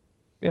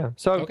 Yeah.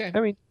 So, I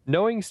mean,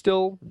 Knowing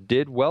still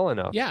did well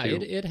enough. Yeah,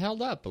 it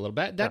held up a little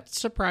bit. That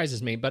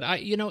surprises me, but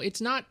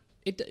it's not.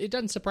 It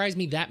doesn't surprise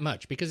me that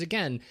much because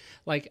again,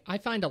 like I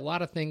find a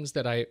lot of things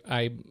that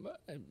I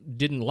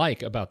didn't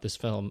like about this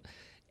film,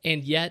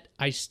 and yet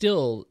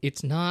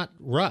it's not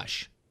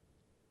Rush.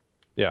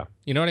 Yeah.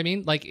 You know what I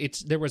mean? Like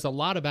there was a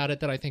lot about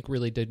it that I think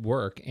really did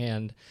work,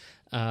 and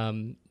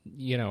I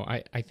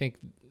think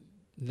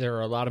there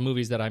are a lot of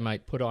movies that I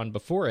might put on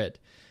before it.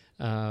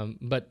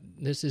 But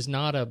this is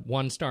not a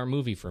one-star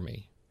movie for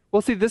me.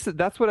 Well, see,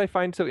 that's what I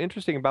find so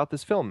interesting about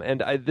this film,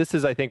 and this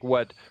is, I think,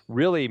 what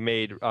really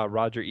made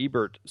Roger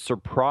Ebert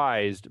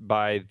surprised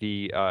by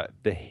the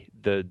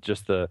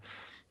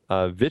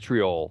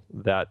vitriol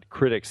that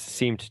critics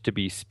seemed to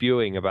be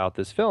spewing about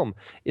this film.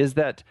 Is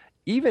that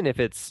even if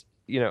it's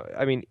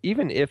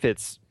even if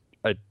it's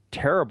a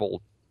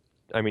terrible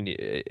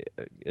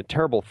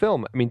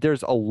film, I mean,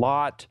 there's a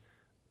lot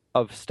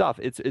of stuff.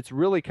 It's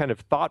really kind of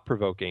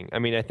thought-provoking. I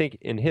mean, I think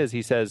in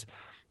he says,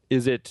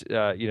 is it,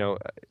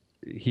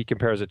 he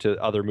compares it to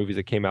other movies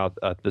that came out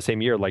the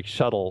same year, like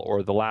Shuttle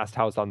or The Last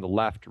House on the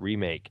Left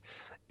remake,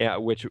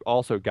 which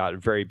also got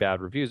very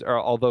bad reviews,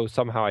 although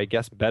somehow, I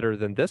guess, better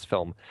than this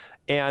film.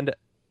 And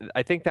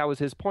I think that was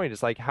his point.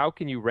 It's like, how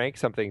can you rank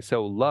something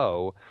so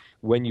low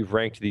when you've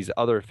ranked these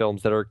other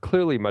films that are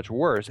clearly much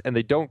worse, and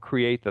they don't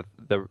create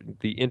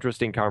the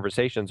interesting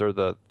conversations or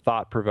the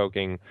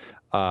thought-provoking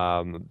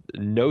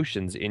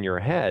notions in your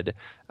head?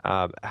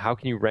 How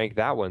can you rank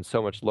that one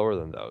so much lower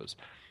than those?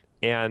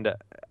 And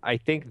I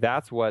think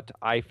that's what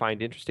I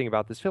find interesting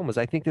about this film is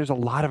I think there's a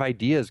lot of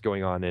ideas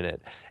going on in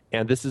it.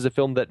 And this is a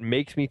film that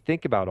makes me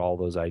think about all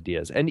those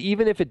ideas. And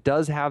even if it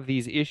does have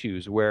these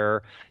issues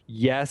where,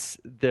 yes,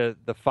 the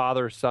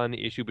father-son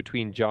issue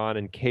between John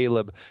and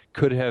Caleb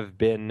could have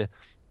been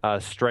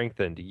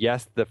strengthened.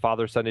 Yes, the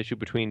father-son issue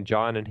between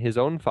John and his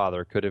own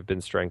father could have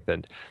been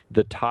strengthened.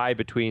 The tie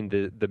between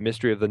the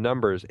mystery of the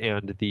numbers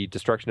and the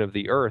destruction of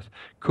the earth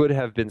could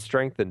have been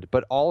strengthened.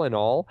 But all in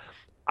all,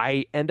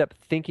 I end up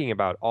thinking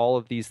about all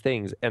of these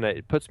things, and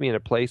it puts me in a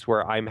place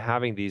where I'm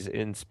having these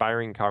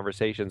inspiring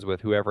conversations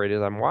with whoever it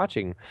is I'm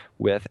watching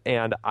with,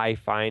 and I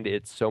find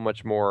it so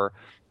much more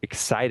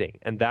exciting.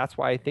 And that's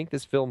why I think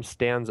this film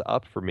stands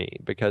up for me,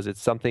 because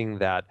it's something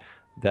that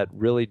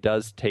really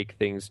does take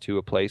things to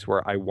a place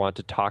where I want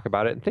to talk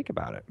about it and think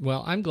about it.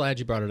 Well, I'm glad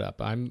you brought it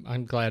up.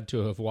 I'm glad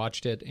to have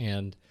watched it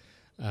and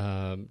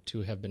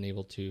to have been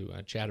able to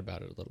chat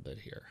about it a little bit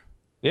here.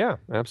 Yeah,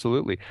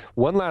 absolutely.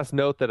 One last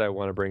note that I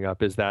want to bring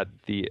up is that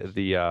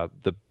the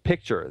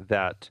picture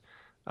that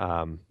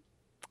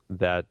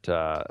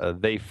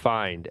they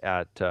find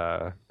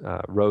at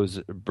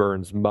Rose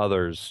Byrne's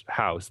mother's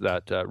house,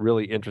 that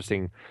really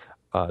interesting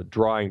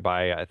drawing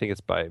by, I think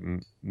it's by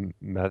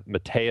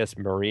Matthias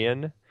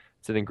Marian.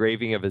 It's an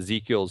engraving of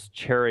Ezekiel's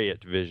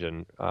chariot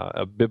vision,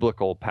 a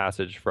biblical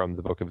passage from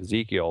the book of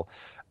Ezekiel,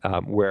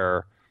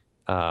 where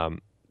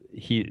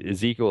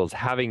Ezekiel is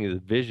having the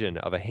vision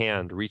of a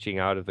hand reaching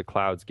out of the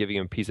clouds, giving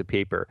him a piece of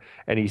paper,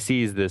 and he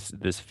sees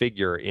this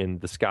figure in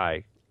the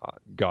sky,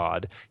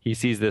 God. He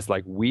sees this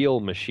like wheel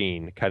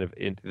machine, kind of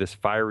in this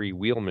fiery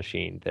wheel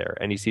machine there,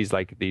 and he sees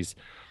like these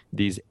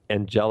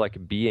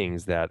angelic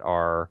beings that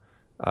are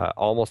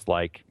almost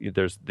like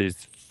there's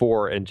these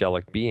 4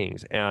 angelic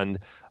beings, and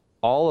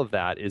all of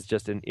that is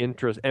just an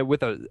interest, and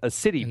with a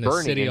city and burning,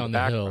 the city on the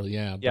background.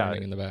 hill,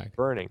 burning in the back,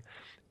 burning,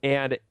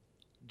 and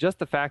just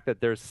the fact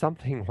that there's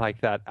something like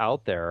that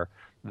out there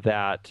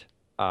that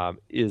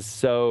is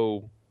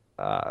so,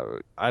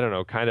 I don't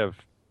know, kind of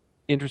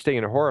interesting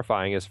and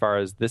horrifying, as far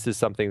as this is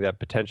something that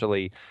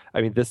potentially,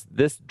 I mean, this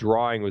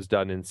drawing was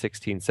done in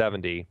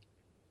 1670.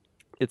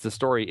 It's a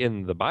story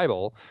in the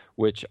Bible,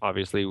 which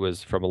obviously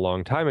was from a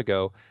long time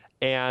ago.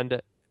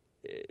 And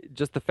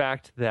just the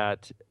fact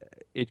that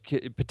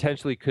it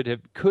potentially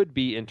could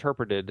be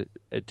interpreted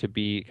to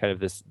be kind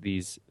of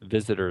these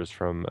visitors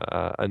from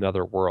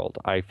another world,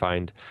 I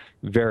find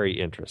very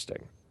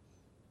interesting.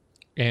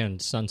 And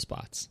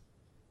sunspots.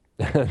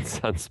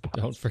 Sunspots.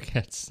 Don't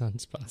forget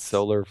sunspots.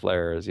 Solar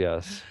flares,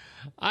 yes.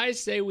 I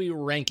say we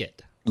rank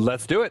it.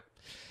 Let's do it.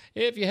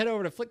 If you head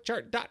over to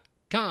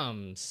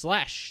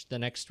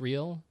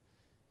flickchart.com/thenextreel,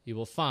 you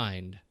will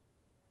find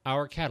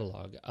our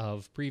catalog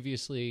of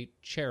previously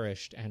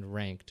cherished and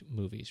ranked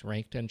movies,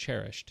 ranked and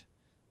cherished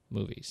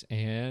movies.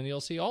 And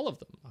you'll see all of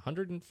them,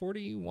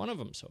 141 of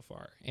them so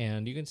far.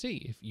 And you can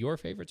see if your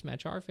favorites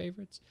match our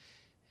favorites.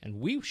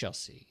 And we shall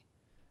see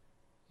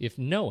if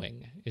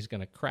Knowing is going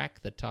to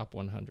crack the top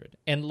 100.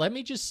 And let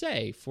me just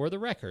say, for the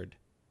record,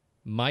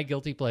 my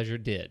guilty pleasure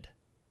did.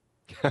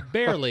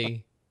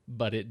 Barely,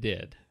 but it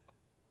did.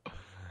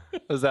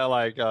 Is that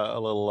like a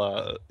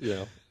little,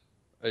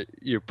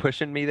 you're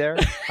pushing me there?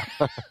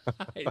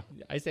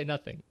 I say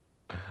nothing.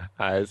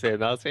 I say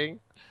nothing.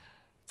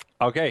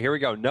 Okay, here we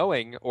go.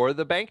 Knowing or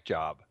The Bank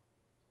Job?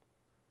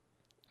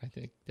 I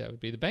think that would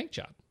be The Bank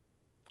Job.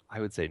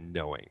 I would say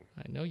Knowing.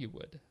 I know you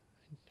would.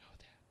 I know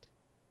that.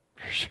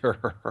 For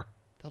sure.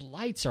 The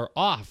lights are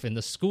off in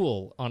the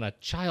school on a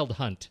child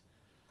hunt.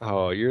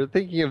 Oh, you're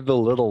thinking of the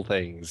little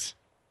things.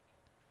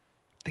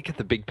 Think of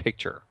the big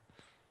picture.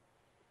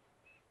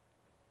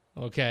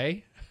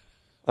 Okay.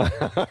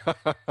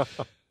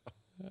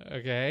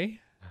 Okay.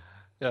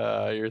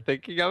 You're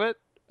thinking of it?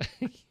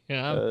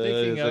 Yeah, I'm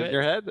thinking of it. In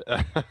your head?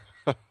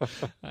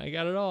 I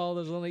got it all.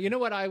 There's only, you know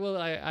what? I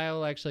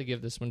will actually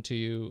give this one to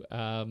you.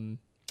 I'll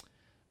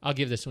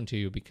give this one to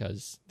you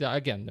because,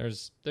 again,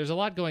 there's a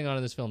lot going on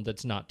in this film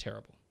that's not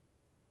terrible.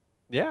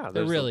 Yeah,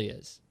 there really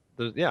is.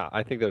 Yeah,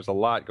 I think there's a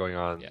lot going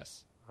on.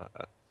 Yes.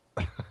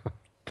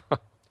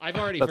 I've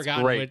already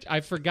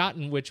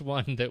forgotten which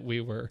one that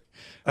we were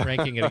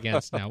ranking it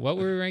against now. What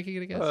were we ranking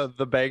it against?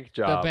 The Bank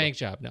Job. The Bank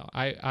Job. No,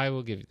 I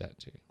will give you that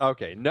too.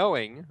 Okay,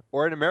 Knowing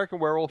or An American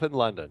Werewolf in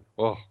London.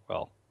 Oh,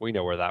 well, we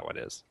know where that one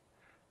is.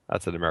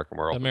 That's An American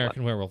Werewolf in London.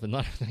 American Werewolf in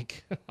London.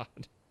 Thank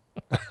God.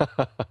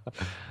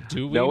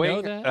 Do we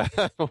know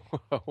that?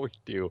 We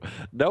do.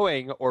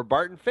 Knowing or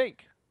Barton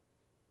Fink.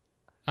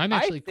 I'm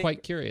actually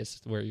quite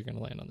curious where you're going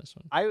to land on this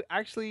one. I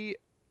actually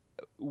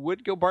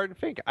would go Barton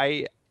Fink.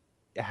 I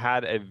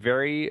had a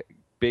very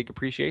big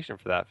appreciation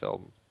for that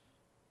film.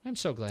 I'm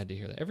so glad to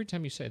hear that. Every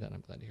time you say that,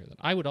 I'm glad to hear that.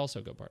 I would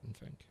also go Barton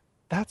Fink.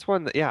 That's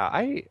one that, yeah,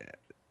 I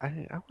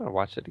want to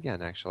watch it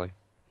again, actually.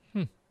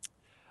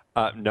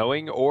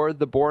 Knowing or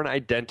The Bourne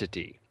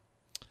Identity?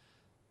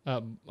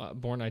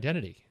 Bourne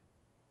Identity.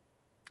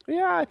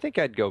 Yeah, I think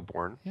I'd go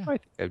Bourne. Yeah. I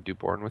think I'd do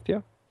Bourne with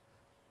you.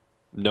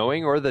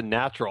 Knowing or The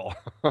Natural?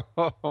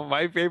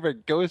 My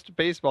favorite ghost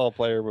baseball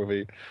player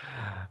movie.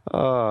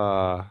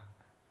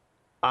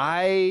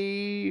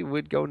 I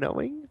would go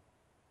Knowing,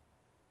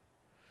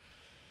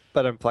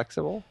 but I'm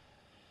flexible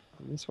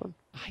on this one.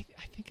 I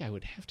think I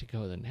would have to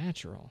go The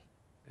Natural.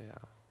 Yeah.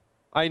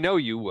 I know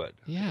you would.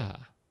 Yeah.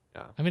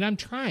 Yeah. I mean, I'm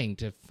trying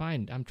to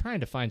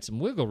find some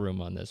wiggle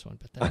room on this one,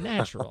 but the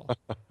natural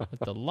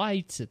with the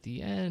lights at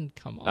the end,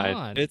 come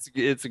on.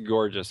 It's a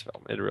gorgeous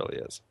film. It really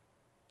is.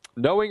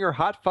 Knowing or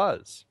Hot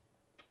Fuzz?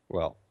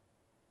 Well,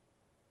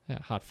 yeah,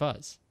 Hot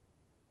Fuzz.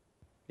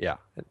 Yeah,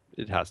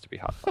 it has to be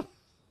Hot Fuzz.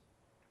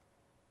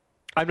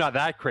 I'm not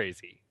that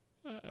crazy.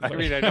 I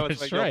mean, I know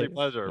it's my guilty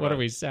pleasure. What are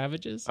we,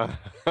 savages?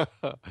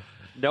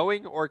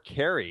 Knowing or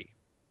Carrie?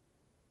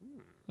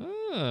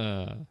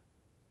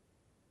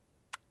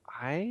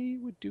 I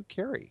would do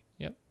Carrie.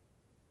 Yep.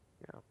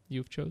 Yeah.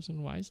 You've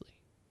chosen wisely.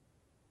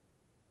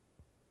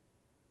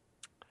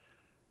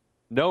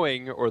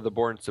 Knowing or The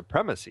Bourne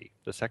Supremacy,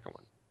 the second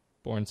one.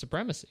 Bourne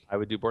Supremacy. I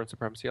would do Bourne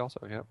Supremacy also,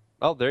 yeah.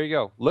 Oh, there you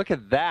go. Look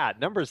at that.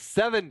 Number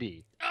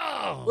 70.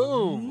 Oh,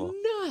 boom.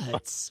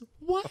 Nuts.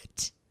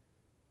 What?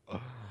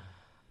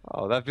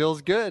 Oh, that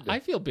feels good. I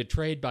feel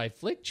betrayed by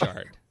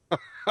Flickchart.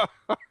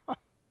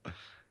 It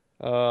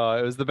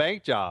was The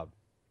Bank Job.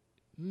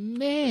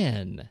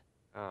 Man.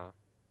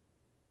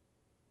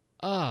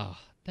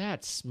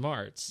 That's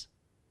smarts.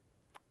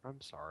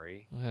 I'm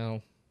sorry.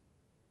 Well,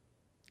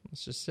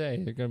 let's just say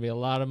there are going to be a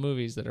lot of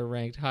movies that are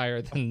ranked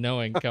higher than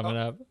Knowing coming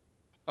up.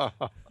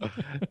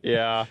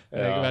 Yeah. I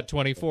think about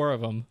 24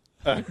 of them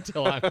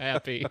until I'm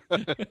happy.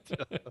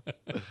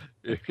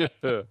 You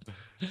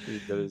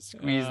gotta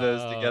squeeze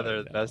those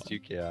together the best you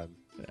can.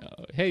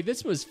 No. Hey,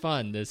 this was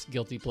fun, this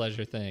guilty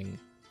pleasure thing.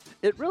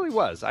 It really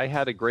was. I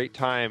had a great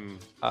time,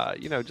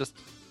 just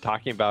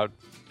talking about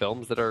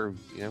films that are,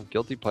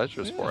 guilty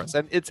pleasures for us.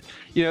 And it's,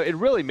 it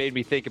really made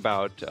me think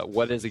about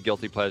what is a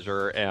guilty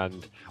pleasure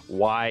and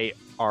why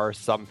are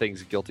some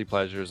things guilty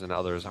pleasures and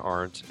others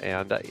aren't.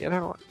 And,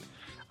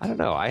 I don't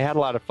know. I had a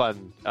lot of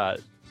fun.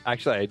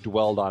 Actually, I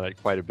dwelled on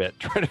it quite a bit,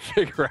 trying to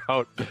figure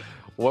out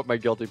what my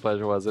guilty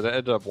pleasure was. And I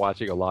ended up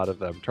watching a lot of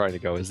them, trying to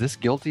go, is this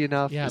guilty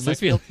enough? Yeah, am I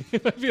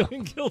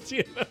feeling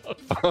guilty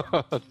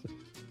enough?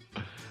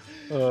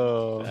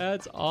 Oh.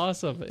 That's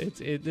awesome.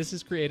 This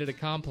has created a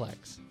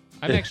complex.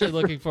 I'm actually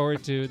looking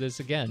forward to this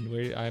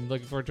again. I'm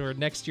looking forward to our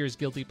next year's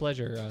Guilty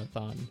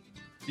Pleasure-thon.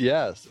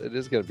 Yes, it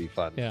is going to be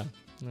fun. Yeah.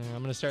 I'm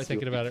going to start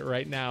thinking about it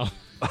right now.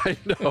 I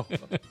know.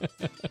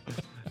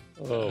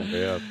 Oh,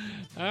 man.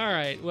 All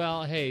right.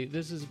 Well, hey,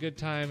 this is a good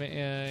time,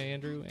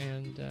 Andrew,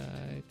 and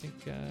I think,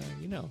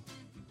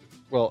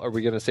 Well, are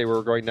we going to say where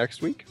we're going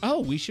next week? Oh,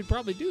 we should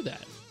probably do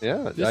that.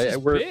 Yeah. This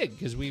is big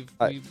because we've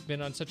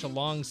been on such a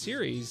long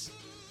series.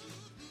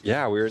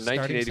 Yeah, we were in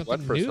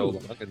 1981 for so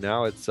long, and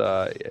now it's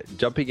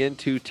jumping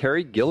into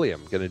Terry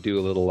Gilliam. Going to do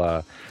a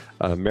little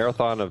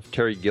marathon of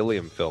Terry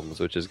Gilliam films,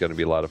 which is going to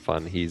be a lot of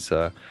fun. He's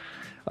a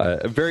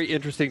very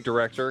interesting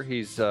director.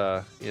 He's,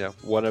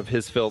 one of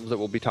his films that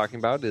we'll be talking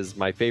about is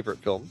my favorite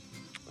film.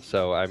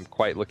 So I'm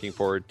quite looking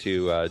forward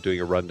to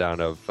doing a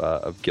rundown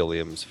of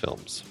Gilliam's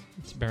films.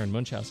 It's Baron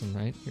Munchausen,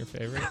 right? Your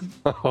favorite?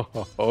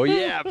 Oh,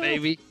 yeah,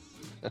 baby.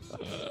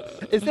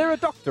 Is there a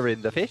doctor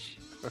in the fish?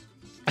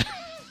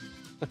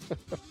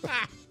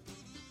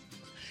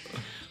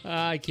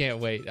 I can't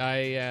wait.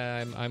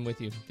 I'm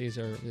with you. These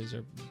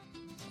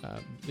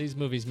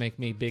movies make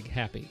me big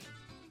happy.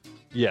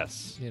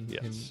 Yes.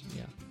 Yeah.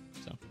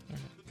 So, all right.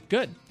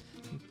 Good.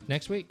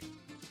 Next week.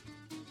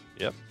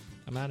 Yep.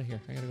 I'm out of here.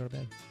 I gotta go to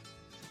bed.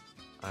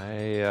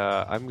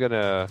 I'm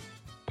gonna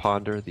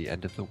ponder the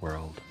end of the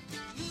world.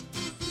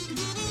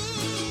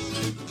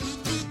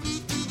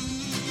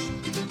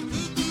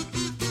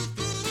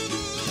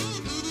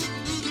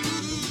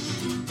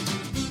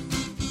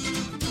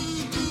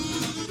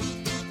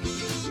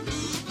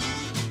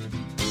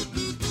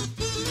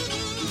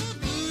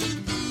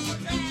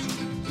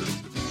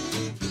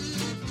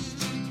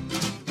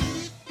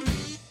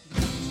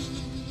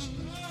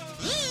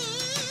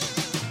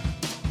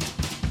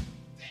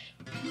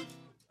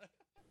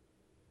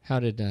 How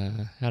did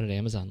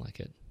Amazon like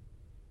it?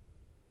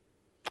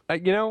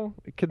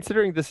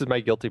 Considering this is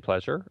my guilty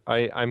pleasure,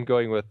 I'm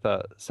going with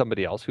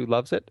somebody else who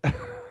loves it.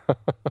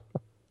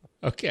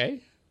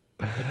 Okay.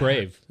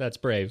 Brave. That's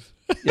brave.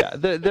 Yeah,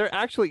 they're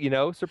actually,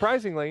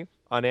 surprisingly,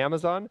 on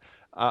Amazon,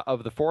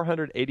 of the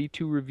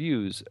 482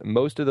 reviews,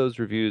 most of those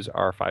reviews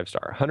are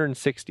 5-star.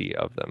 160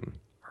 of them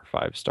are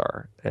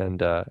 5-star.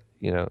 And,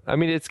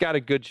 it's got a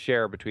good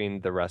share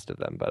between the rest of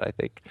them, but I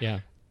think...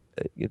 Yeah.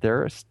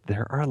 There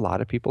are a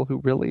lot of people who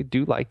really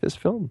do like this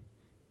film.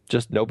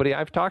 Just nobody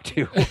I've talked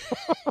to.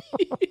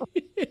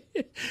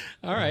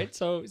 All right,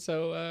 so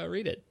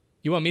read it.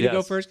 You want me to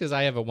go first because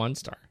I have a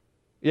 1-star.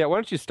 Yeah, why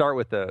don't you start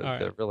with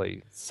the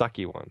really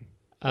sucky one?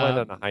 Land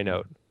on a high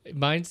note.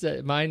 Mine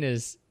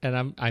is,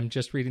 and I'm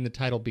just reading the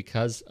title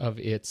because of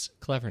its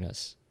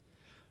cleverness.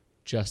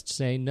 Just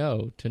say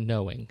no to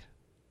knowing.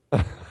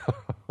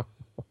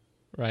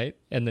 Right,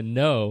 and the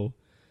no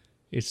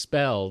is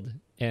spelled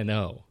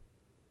N-O.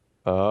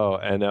 Oh,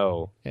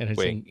 N-O. And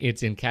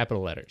it's in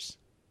capital letters.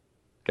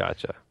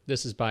 Gotcha.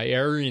 This is by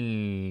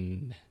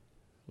Aaron.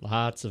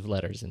 Lots of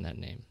letters in that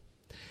name.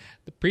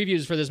 The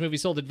previews for this movie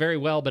sold it very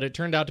well, but it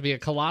turned out to be a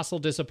colossal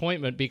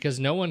disappointment because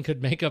no one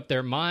could make up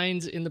their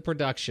minds in the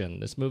production.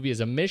 This movie is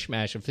a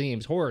mishmash of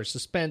themes, horror,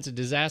 suspense, and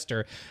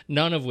disaster,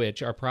 none of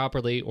which are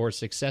properly or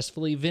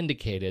successfully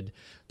vindicated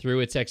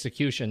through its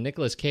execution.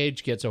 Nicolas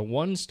Cage gets a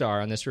 1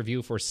 star on this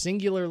review for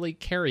singularly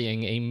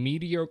carrying a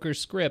mediocre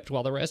script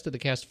while the rest of the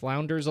cast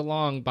flounders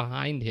along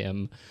behind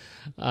him.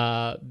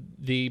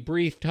 The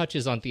brief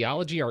touches on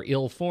theology are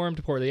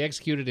ill-formed, poorly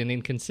executed, and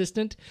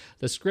inconsistent.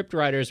 The script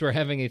writers were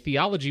having a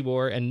theology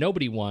war and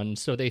nobody won,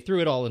 so they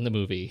threw it all in the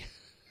movie.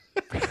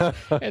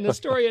 And the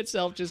story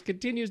itself just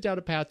continues down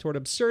a path toward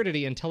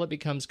absurdity until it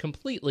becomes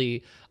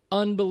completely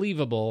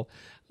unbelievable,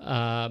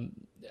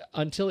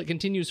 until it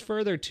continues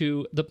further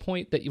to the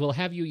point that will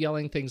have you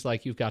yelling things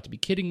like, "You've got to be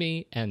kidding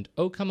me," and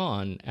 "Oh, come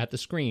on," at the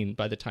screen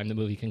by the time the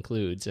movie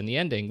concludes. And the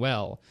ending,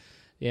 well,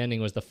 the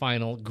ending was the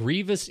final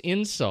grievous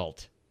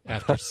insult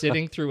after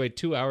sitting through a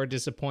 2-hour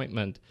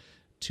disappointment.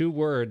 2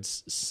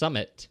 words,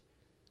 summit,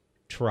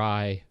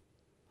 try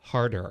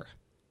harder.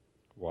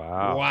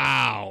 Wow.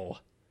 Wow.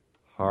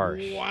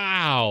 Harsh.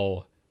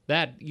 Wow.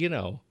 That,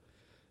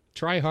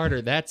 try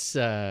harder. That's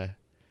if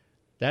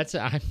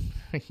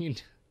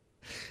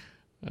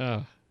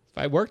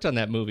I worked on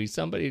that movie,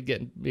 somebody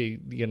would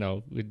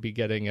be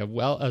getting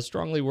a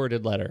strongly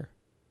worded letter.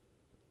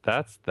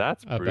 That's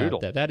brutal.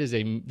 About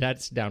that.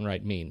 That's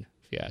downright mean,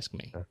 if you ask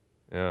me.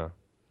 Yeah.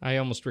 I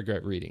almost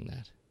regret reading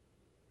that.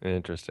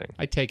 Interesting.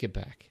 I take it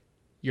back.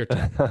 Your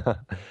turn.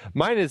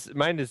 Mine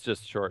is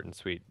just short and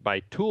sweet.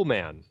 By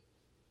Toolman.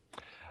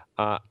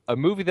 A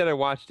movie that I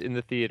watched in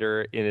the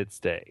theater in its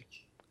day.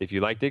 If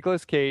you like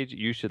Nicolas Cage,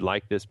 you should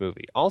like this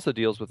movie. Also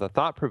deals with a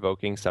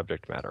thought-provoking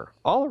subject matter.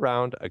 All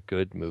around a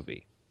good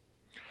movie.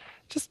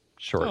 Just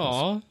short.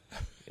 Aww.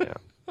 Yeah.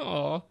 Aww.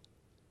 All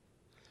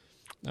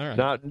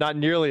right. Not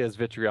nearly as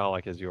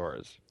vitriolic as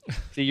yours.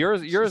 See,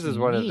 yours is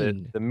one of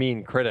the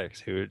mean critics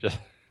who just...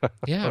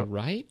 Yeah,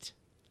 right?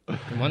 The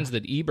ones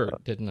that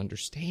Ebert didn't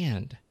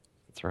understand.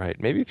 That's right.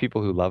 Maybe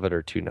people who love it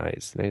are too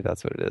nice. Maybe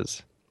that's what it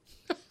is.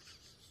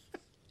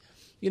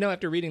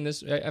 After reading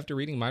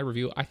my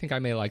review, I think I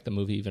may like the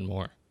movie even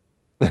more.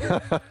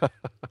 The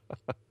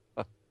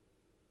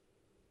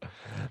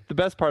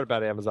best part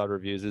about Amazon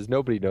reviews is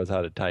nobody knows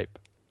how to type.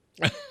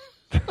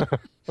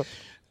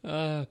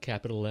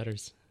 Capital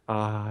letters.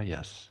 Ah,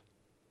 yes.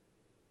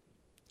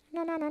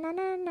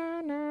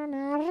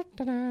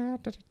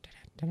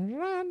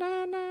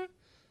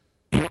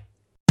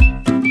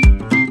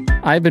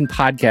 I've been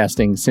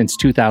podcasting since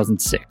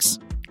 2006.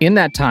 In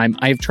that time,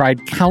 I've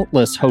tried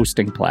countless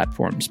hosting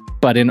platforms,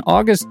 but in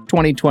August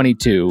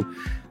 2022,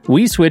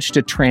 we switched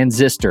to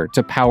Transistor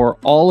to power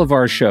all of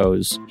our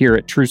shows here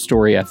at True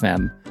Story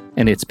FM,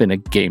 and it's been a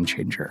game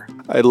changer.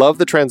 I love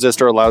that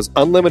Transistor allows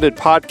unlimited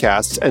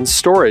podcasts and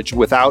storage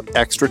without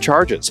extra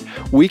charges.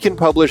 We can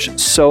publish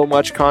so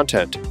much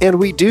content, and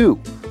we do.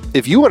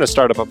 If you want to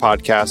start up a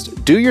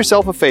podcast, do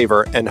yourself a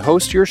favor and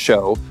host your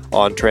show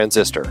on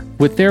Transistor.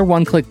 With their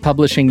one-click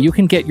publishing, you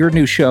can get your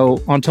new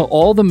show onto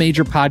all the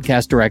major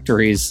podcast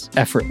directories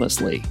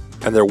effortlessly.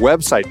 And their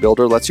website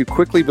builder lets you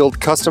quickly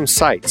build custom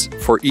sites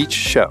for each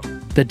show.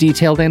 The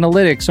detailed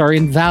analytics are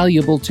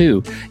invaluable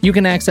too. You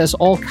can access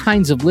all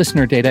kinds of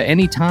listener data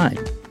anytime.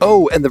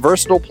 Oh, and the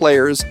versatile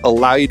players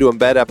allow you to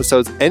embed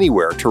episodes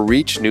anywhere to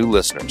reach new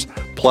listeners.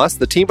 Plus,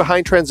 the team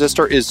behind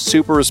Transistor is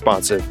super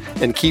responsive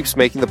and keeps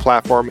making the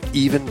platform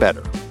even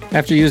better.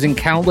 After using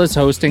countless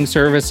hosting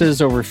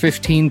services over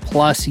 15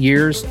 plus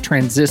years,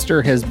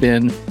 Transistor has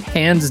been,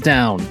 hands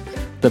down,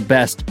 the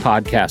best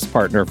podcast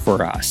partner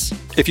for us.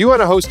 If you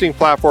want a hosting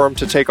platform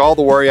to take all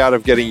the worry out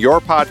of getting your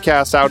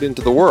podcast out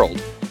into the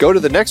world, go to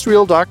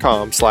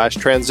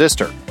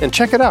thenextreel.com/transistor and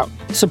check it out.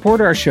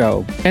 Support our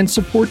show and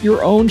support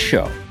your own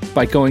show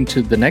by going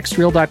to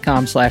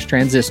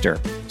thenextreel.com/transistor.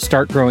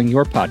 Start growing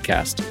your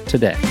podcast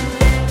today.